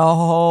math is a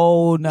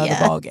whole nother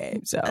ball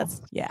game. So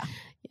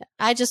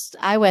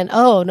I went,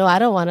 oh no, I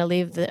don't want to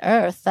leave the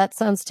Earth. That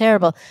sounds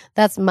terrible.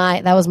 That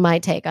was my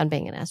take on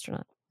being an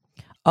astronaut.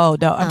 Oh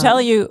no, I'm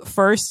telling you,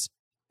 first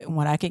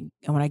when I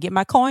get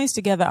my coins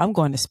together, I'm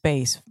going to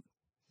space.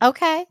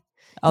 Okay.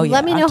 Oh yeah.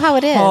 Let me know how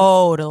it is.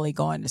 Totally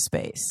going to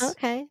space.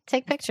 Okay.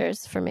 Take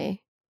pictures for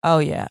me. Oh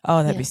yeah.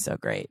 Oh, that'd be so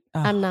great. Oh,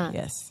 I'm not.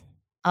 Yes.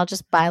 I'll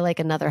just buy like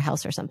another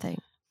house or something.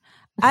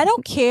 I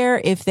don't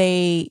care if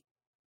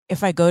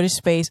I go to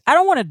space. I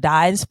don't want to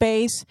die in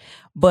space,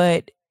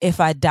 but if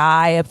I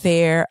die up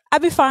there,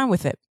 I'd be fine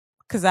with it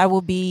because I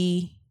will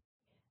be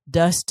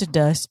dust to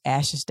dust,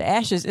 ashes to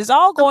ashes. It's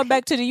all going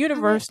back to the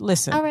universe. All right.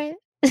 Listen. All right.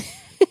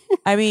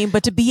 I mean,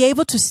 but to be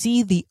able to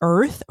see the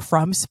Earth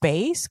from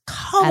space,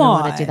 come on. I don't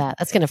want to do that.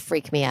 That's going to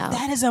freak me out.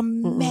 That is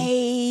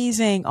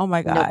amazing. Oh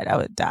my God. Nope. I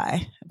would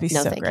die. It'd be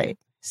so great. You.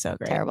 So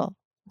great. Terrible.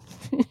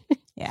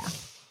 Yeah.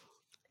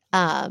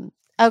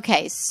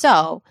 Okay,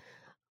 so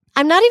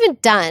I'm not even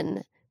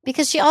done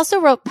because she also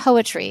wrote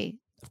poetry.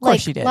 Of course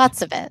she did.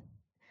 Lots of it.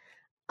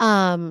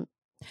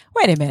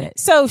 Wait a minute.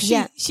 So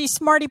she's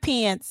smarty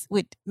pants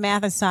with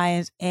math and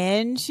science,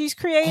 and she's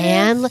creative.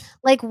 And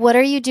like, what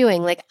are you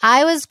doing? Like,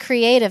 I was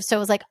creative, so it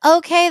was like,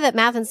 okay, that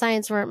math and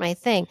science weren't my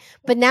thing,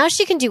 but now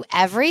she can do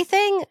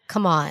everything.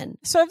 Come on.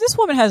 So if this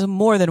woman has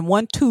more than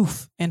one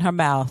tooth in her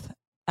mouth,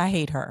 I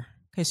hate her,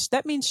 because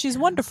that means she's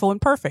wonderful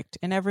and perfect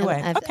in every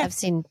way. I've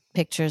seen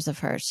pictures of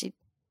her. She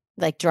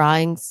like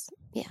drawings.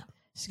 Yeah,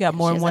 she's got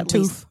more than one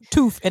tooth,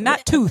 and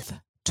not tooth.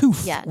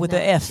 Tooth with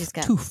an F. She's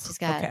got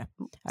okay.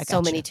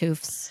 so many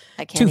tooths.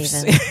 I can't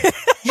even.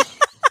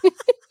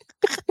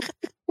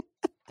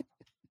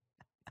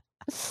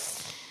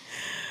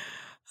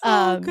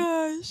 Oh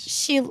gosh.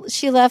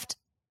 She left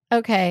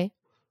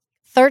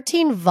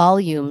 13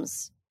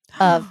 volumes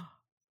of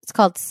it's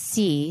called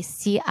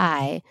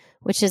CI,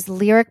 which is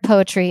lyric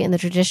poetry in the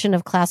tradition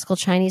of classical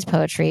Chinese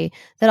poetry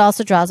that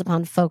also draws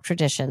upon folk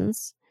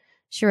traditions.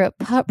 She wrote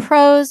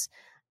prose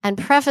and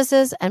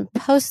prefaces and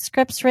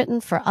postscripts written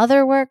for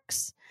other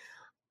works.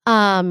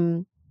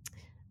 The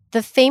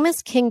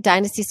famous Qing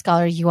Dynasty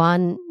scholar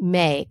Yuan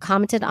Mei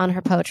commented on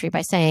her poetry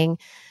by saying,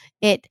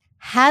 "It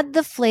had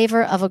the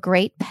flavor of a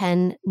great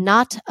pen,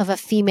 not of a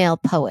female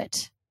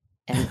poet."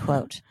 End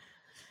quote.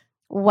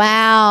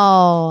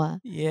 Wow.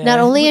 Yeah. Not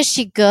only is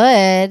she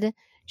good,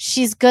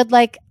 she's good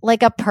like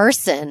a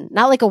person,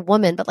 not like a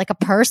woman, but like a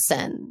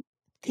person.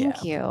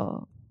 Thank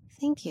you.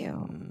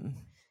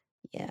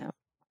 Yeah.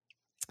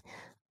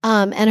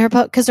 And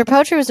because her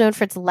poetry was known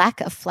for its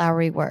lack of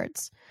flowery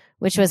words,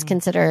 which was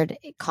considered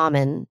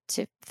common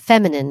to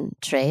feminine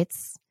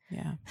traits.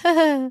 Yeah.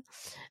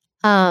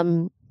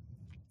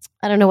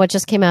 I don't know what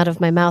just came out of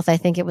my mouth. I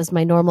think it was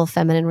my normal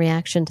feminine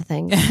reaction to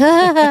things.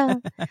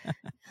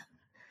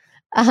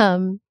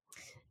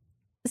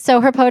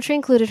 So her poetry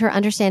included her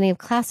understanding of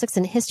classics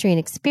and history and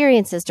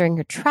experiences during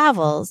her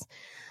travels,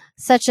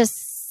 such as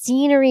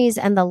sceneries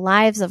and the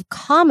lives of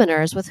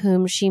commoners with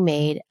whom she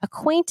made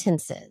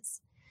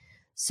acquaintances.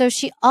 So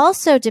she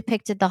also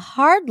depicted the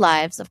hard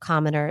lives of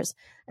commoners,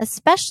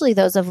 especially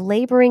those of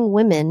laboring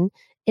women,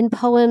 in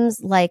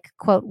poems like,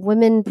 quote,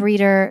 "Women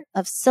Breeder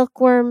of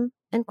Silkworm,"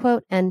 end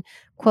quote, and,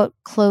 quote,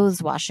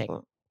 "Clothes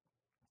Washing."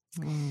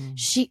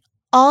 She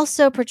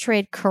also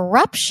portrayed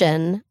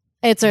corruption.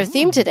 It's our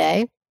theme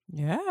today.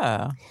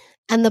 Yeah.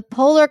 And the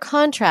polar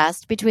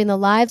contrast between the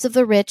lives of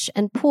the rich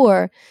and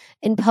poor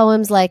in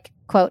poems like,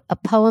 quote, "A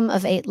Poem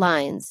of 8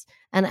 Lines."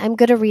 And I'm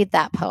going to read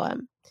that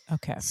poem.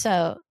 Okay.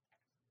 So,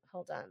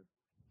 hold on.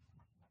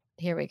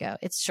 Here we go.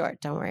 It's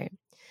short. Don't worry.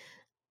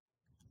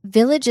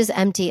 "Village is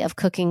empty of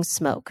cooking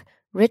smoke.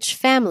 Rich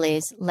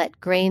families let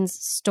grains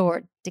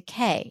stored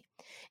decay.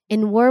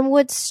 In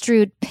wormwood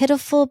strewed,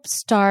 pitiful,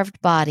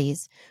 starved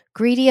bodies,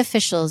 greedy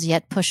officials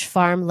yet push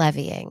farm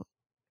levying."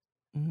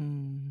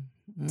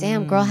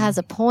 Damn, girl has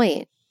a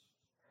point.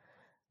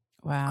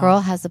 Wow. Girl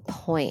has a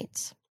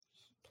point.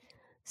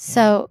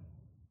 So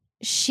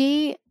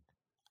she,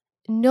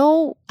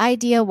 no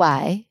idea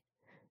why,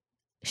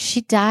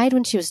 she died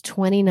when she was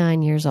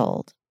 29 years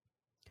old.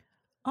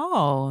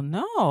 Oh,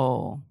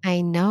 no.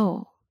 I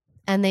know.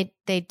 And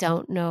they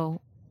don't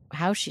know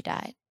how she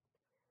died.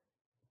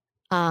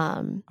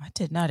 I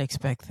did not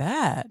expect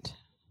that.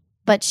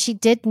 But she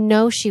did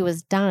know she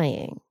was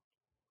dying.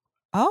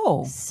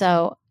 Oh.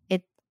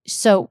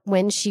 So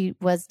when she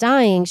was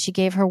dying, she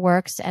gave her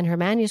works and her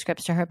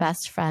manuscripts to her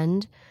best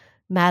friend,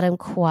 Madame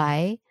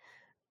Kwai.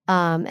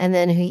 And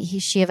then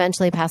she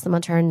eventually passed them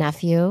on to her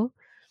nephew,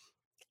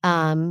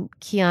 Qian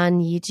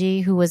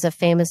Yiji, who was a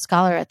famous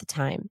scholar at the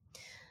time.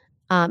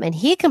 And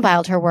he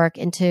compiled her work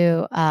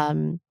into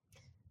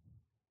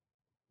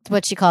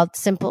what he called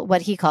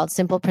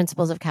simple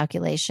principles of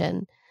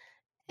calculation.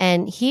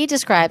 And he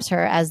describes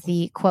her as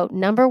the, quote,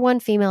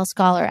 #1 female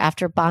scholar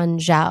after Ban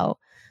Zhao.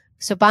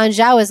 So Ban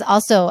Zhao is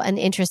also an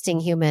interesting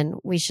human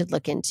we should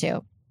look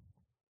into.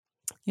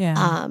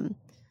 Yeah.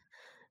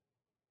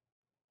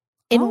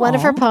 In one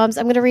of her poems,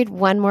 I'm going to read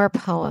one more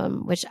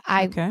poem, which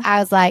I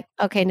was like,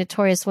 okay,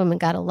 notorious woman,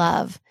 gotta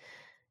love.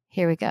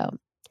 Here we go.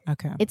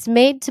 Okay. "It's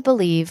made to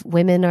believe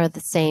women are the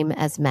same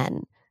as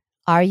men.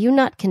 Are you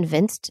not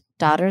convinced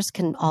daughters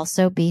can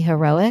also be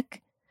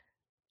heroic?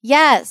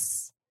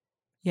 Yes.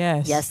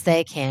 Yes. Yes,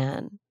 they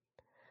can."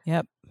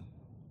 Yep.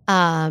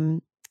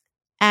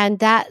 And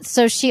that,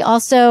 so she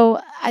also,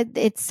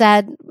 it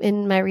said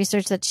in my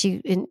research that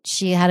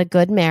she had a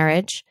good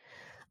marriage.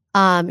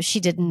 She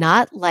did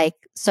not like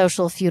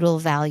social feudal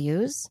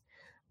values.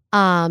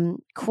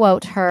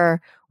 Quote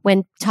her,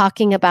 when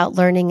talking about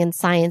learning and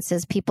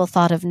sciences, people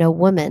thought of no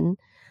woman.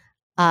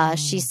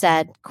 She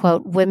said,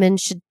 quote, "Women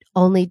should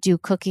only do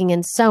cooking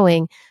and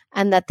sewing,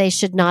 and that they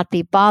should not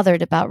be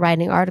bothered about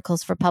writing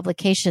articles for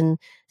publication,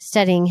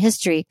 studying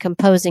history,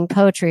 composing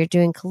poetry, or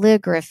doing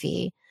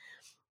calligraphy.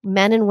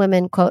 Men and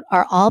women, quote,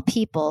 are all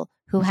people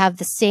who have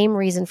the same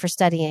reason for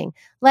studying."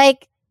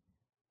 Like,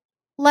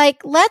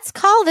 let's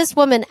call this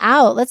woman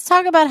out. Let's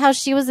talk about how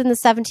she was in the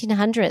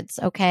 1700s,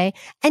 okay?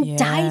 And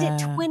died at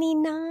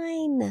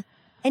 29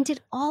 and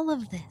did all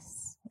of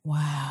this.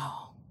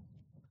 Wow.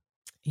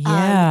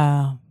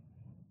 Yeah.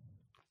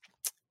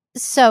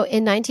 So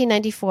in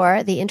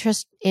 1994, the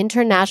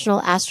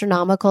International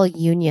Astronomical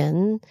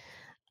Union's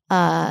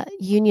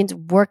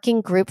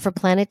Working Group for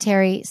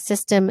Planetary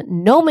System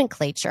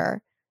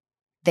Nomenclature,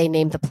 they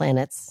named the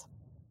planets.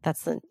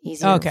 That's an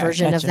easier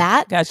version of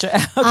that. Gotcha.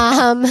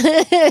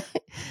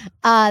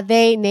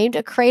 They named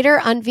a crater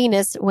on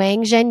Venus,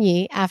 WANG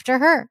ZHENYI, after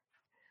her.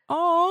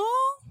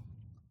 Oh.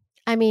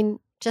 I mean,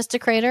 just a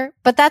crater,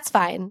 but that's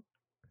fine.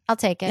 I'll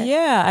take it.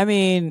 Yeah, I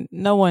mean,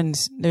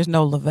 there's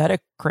no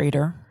Levitic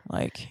crater.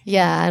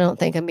 Yeah, I don't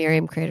think a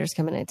Miriam crater's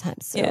coming anytime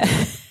soon.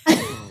 Yeah.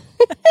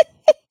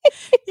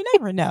 You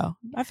never know.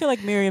 I feel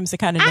like Miriam's the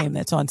kind of name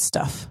that's on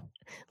stuff.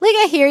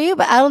 I hear you,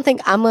 but I don't think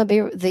I'm going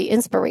to be the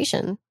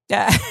inspiration.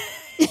 Yeah.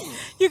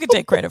 You can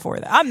take credit for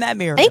that. I'm that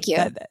Miriam. Thank you.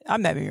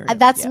 I'm that Miriam.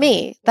 That's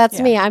me.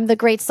 That's me. I'm the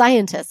great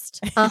scientist.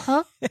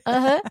 I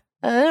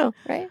know,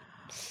 right?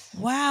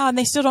 Wow, and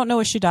they still don't know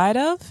what she died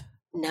of?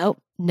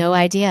 Nope. No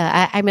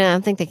idea. I mean, I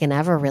don't think they can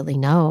ever really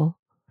know.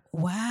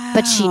 Wow.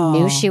 But she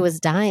knew she was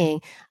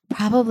dying.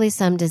 Probably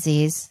some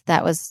disease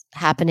that was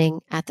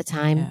happening at the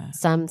time. Yeah.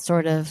 Some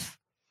sort of,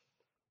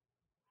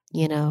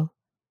 Yeah.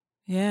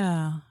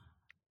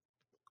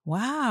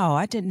 Wow.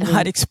 I did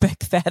not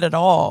expect that at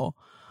all.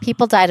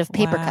 People died of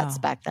paper cuts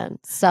back then.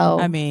 So,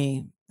 I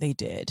mean, they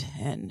did.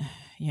 And,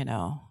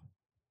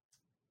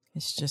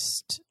 it's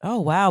just,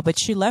 oh, wow. But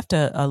she left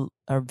a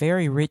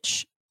very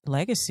rich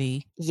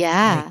legacy.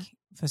 Yeah.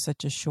 For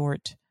such a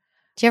short.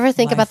 Do you ever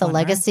think about the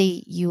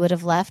legacy you would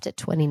have left at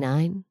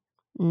 29?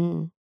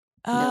 No,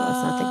 let's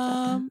not think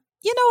about that.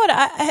 You know what?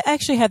 I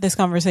actually had this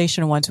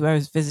conversation once where I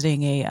was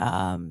visiting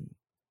a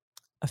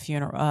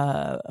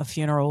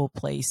funeral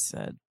place,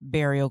 a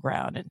burial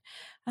ground, and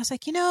I was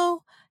like,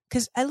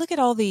 because I look at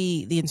all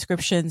the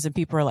inscriptions and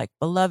people are like,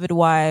 beloved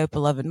wife,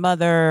 beloved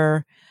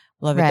mother,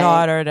 beloved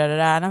daughter, da da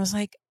da, and I was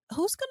like,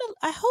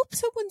 I hope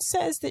someone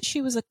says that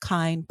she was a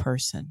kind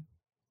person.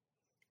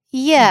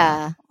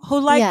 Yeah.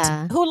 Who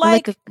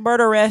liked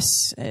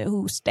murderess,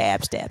 who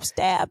stab,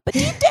 but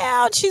deep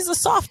down she's a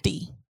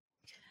softie.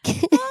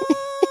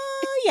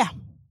 Yeah.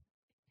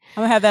 I'm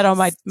gonna have that on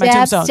my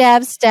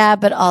tombstone. Stab,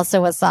 but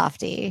also a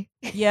softie.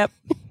 Yep.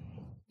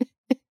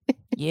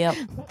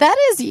 That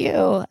is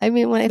you. I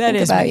mean, when I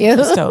think about me. you,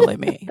 that's totally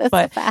me. That's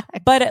a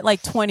fact. But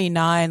at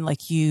 29,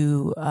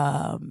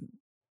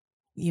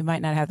 you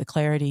might not have the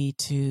clarity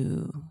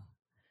to,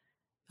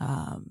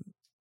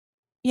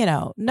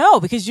 no,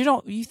 because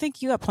you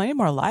think you got plenty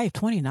more life.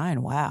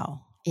 29.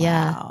 Wow.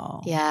 Yeah.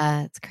 Wow.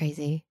 Yeah. It's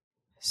crazy.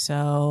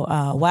 So,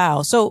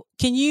 wow. So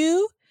can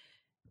you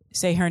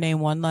say her name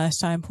one last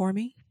time for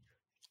me?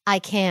 I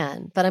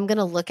can, but I'm going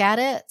to look at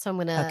it. So I'm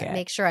going to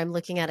make sure I'm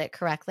looking at it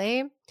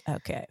correctly.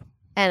 Okay.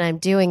 And I'm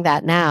doing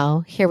that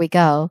now. Here we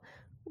go.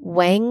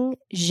 WANG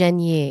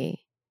ZHENYI.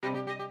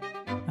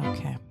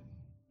 Okay.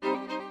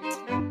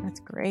 That's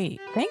great.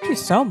 Thank you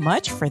so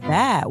much for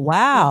that.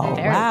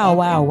 Wow.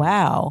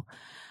 Wow.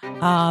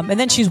 And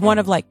then she's one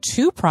of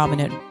two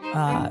prominent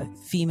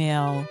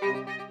female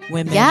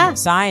women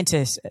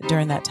scientists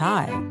during that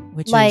time,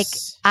 which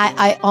is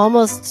I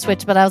almost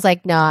switched, but I was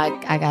like, no,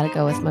 I got to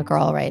go with my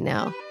girl right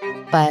now.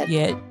 But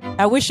yeah,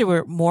 I wish there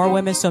were more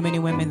women, so many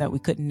women that we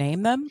couldn't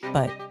name them,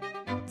 but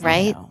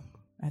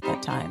at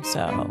that time.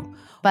 So,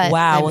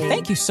 wow. Well,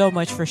 thank you so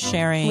much for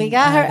sharing. We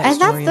got her.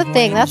 And that's the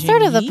thing. That's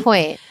sort of the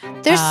point.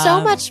 There's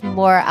so much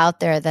more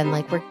out there than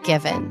we're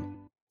given,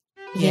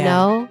 you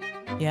know?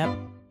 Yep.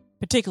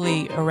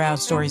 Particularly around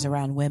stories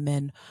around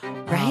women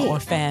or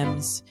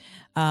femmes.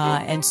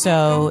 And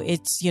so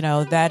it's,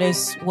 that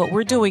is what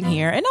we're doing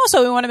here. And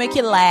also we want to make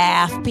you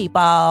laugh,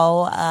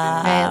 people.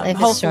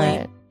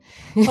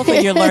 Hopefully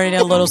you're learning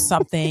a little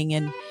something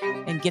and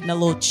getting a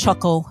little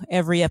chuckle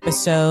every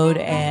episode.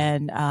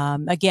 And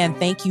again,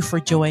 thank you for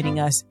joining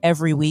us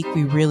every week.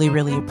 We really,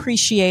 really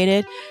appreciate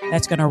it.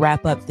 That's going to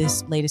wrap up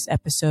this latest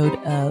episode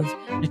of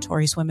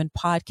Notorious Women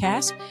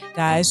Podcast.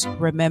 Guys,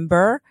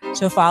 remember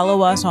to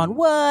follow us on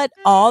what?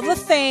 All the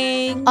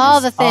things.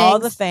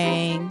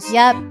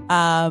 Yep.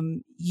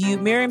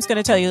 Miriam's going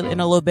to tell you in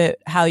a little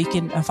bit how you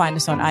can find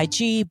us on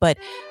IG, but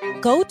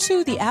go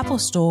to the Apple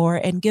Store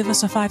and give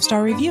us a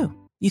 5-star review.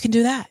 You can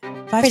do that.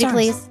 5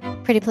 stars.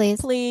 Pretty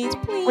please. Please.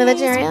 With a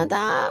cherry on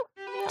top.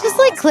 Just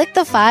click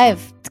the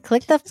 5.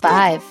 Click the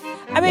 5.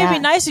 I mean, it'd be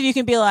nice if you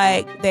can be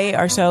like, they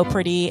are so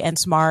pretty and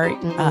smart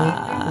and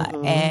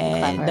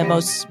clever. The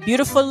most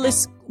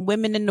beautifulest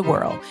women in the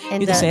world.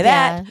 You can say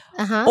that.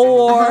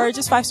 Or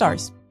just 5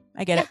 stars.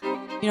 I get it.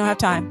 You don't have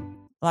time.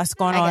 Lots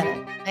going on. I get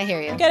it. I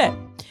hear you. Get it.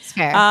 It's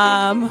fair.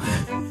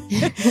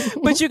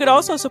 But you could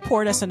also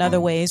support us in other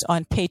ways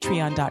on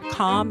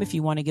patreon.com if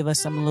you want to give us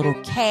some little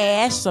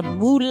cash, some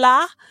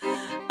moolah,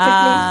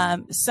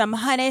 some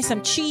honey,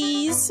 some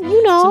cheese,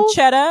 some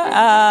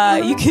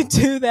cheddar. You can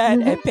do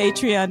that at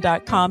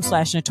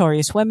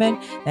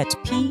patreon.com/notoriouswomen. That's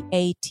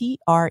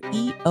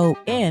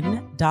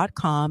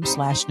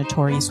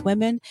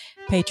patreon.com/notoriouswomen.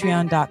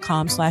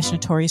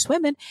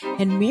 Patreon.com/notoriouswomen.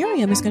 And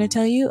Miriam is going to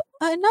tell you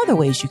in other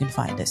ways you can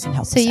find us and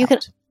help us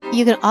out.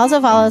 You can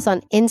also follow us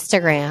on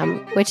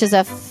Instagram, which is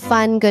a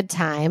fun, good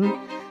time.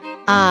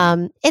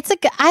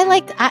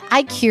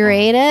 I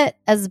curate it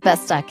as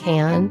best I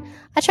can.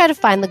 I try to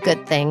find the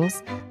good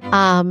things.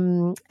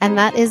 And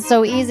that is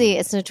so easy.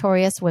 It's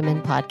Notorious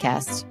Women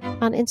Podcast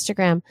on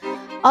Instagram.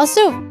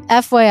 Also,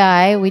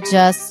 FYI, we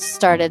just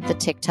started the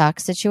TikTok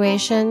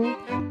situation.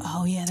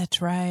 Oh, yeah,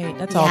 that's right.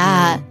 That's all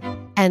me.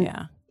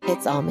 And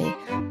it's all me.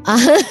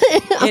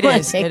 It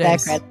is. Take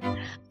that credit.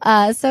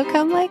 So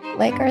come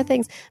like our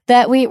things.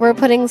 That we're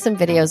putting some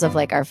videos of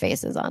like our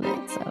faces on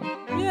it. So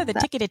yeah, the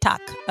tickety tock.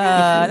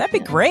 That'd be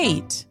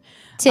great.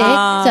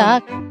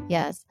 TikTok.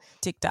 Yes.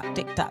 TikTok.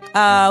 We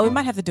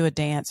might have to do a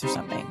dance or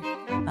something.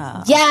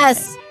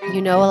 Yes.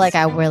 Like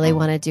I really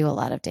want to do a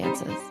lot of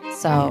dances.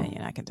 So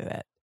yeah, I can do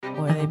that.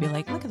 Or they'd be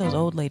like, look at those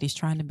old ladies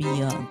trying to be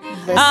young.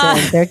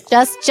 Listen, they're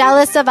just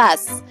jealous of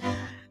us.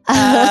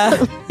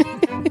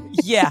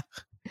 Yeah,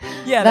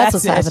 that's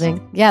what's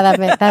happening. Yeah,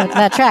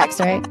 that tracks,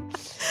 right? All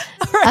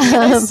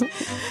right,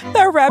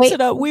 that wraps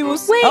it up. We will.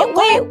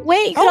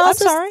 Wait. You can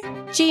also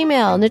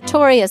Gmail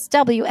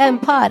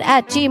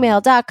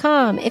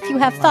notoriouswmpod@gmail.com. If you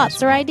have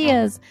thoughts or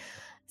ideas,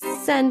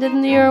 send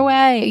them your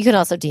way. You can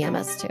also DM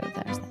us too.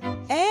 There's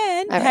that.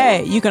 And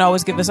hey, you can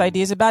always give us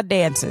ideas about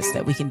dances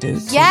that we can do.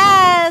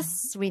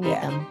 Yes, we need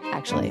them.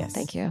 Actually,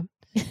 thank you.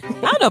 I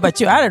don't know about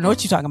you. I don't know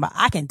what you're talking about.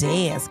 I can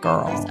dance,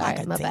 girl. Sorry, I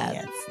can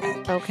dance.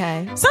 Like,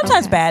 okay.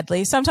 Sometimes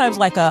badly. Sometimes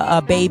like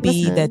a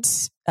baby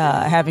that's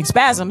having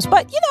spasms.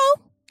 But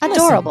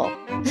adorable.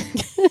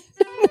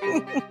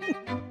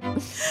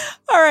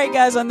 All right,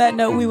 guys. On that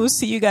note, we will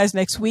see you guys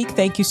next week.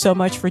 Thank you so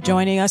much for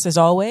joining us as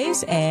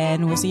always,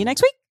 and we'll see you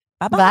next week.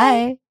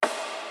 Bye-bye. Bye.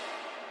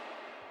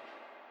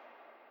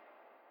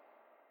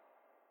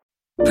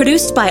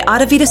 Produced by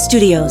Audavita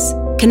Studios.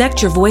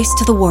 Connect your voice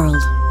to the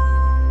world.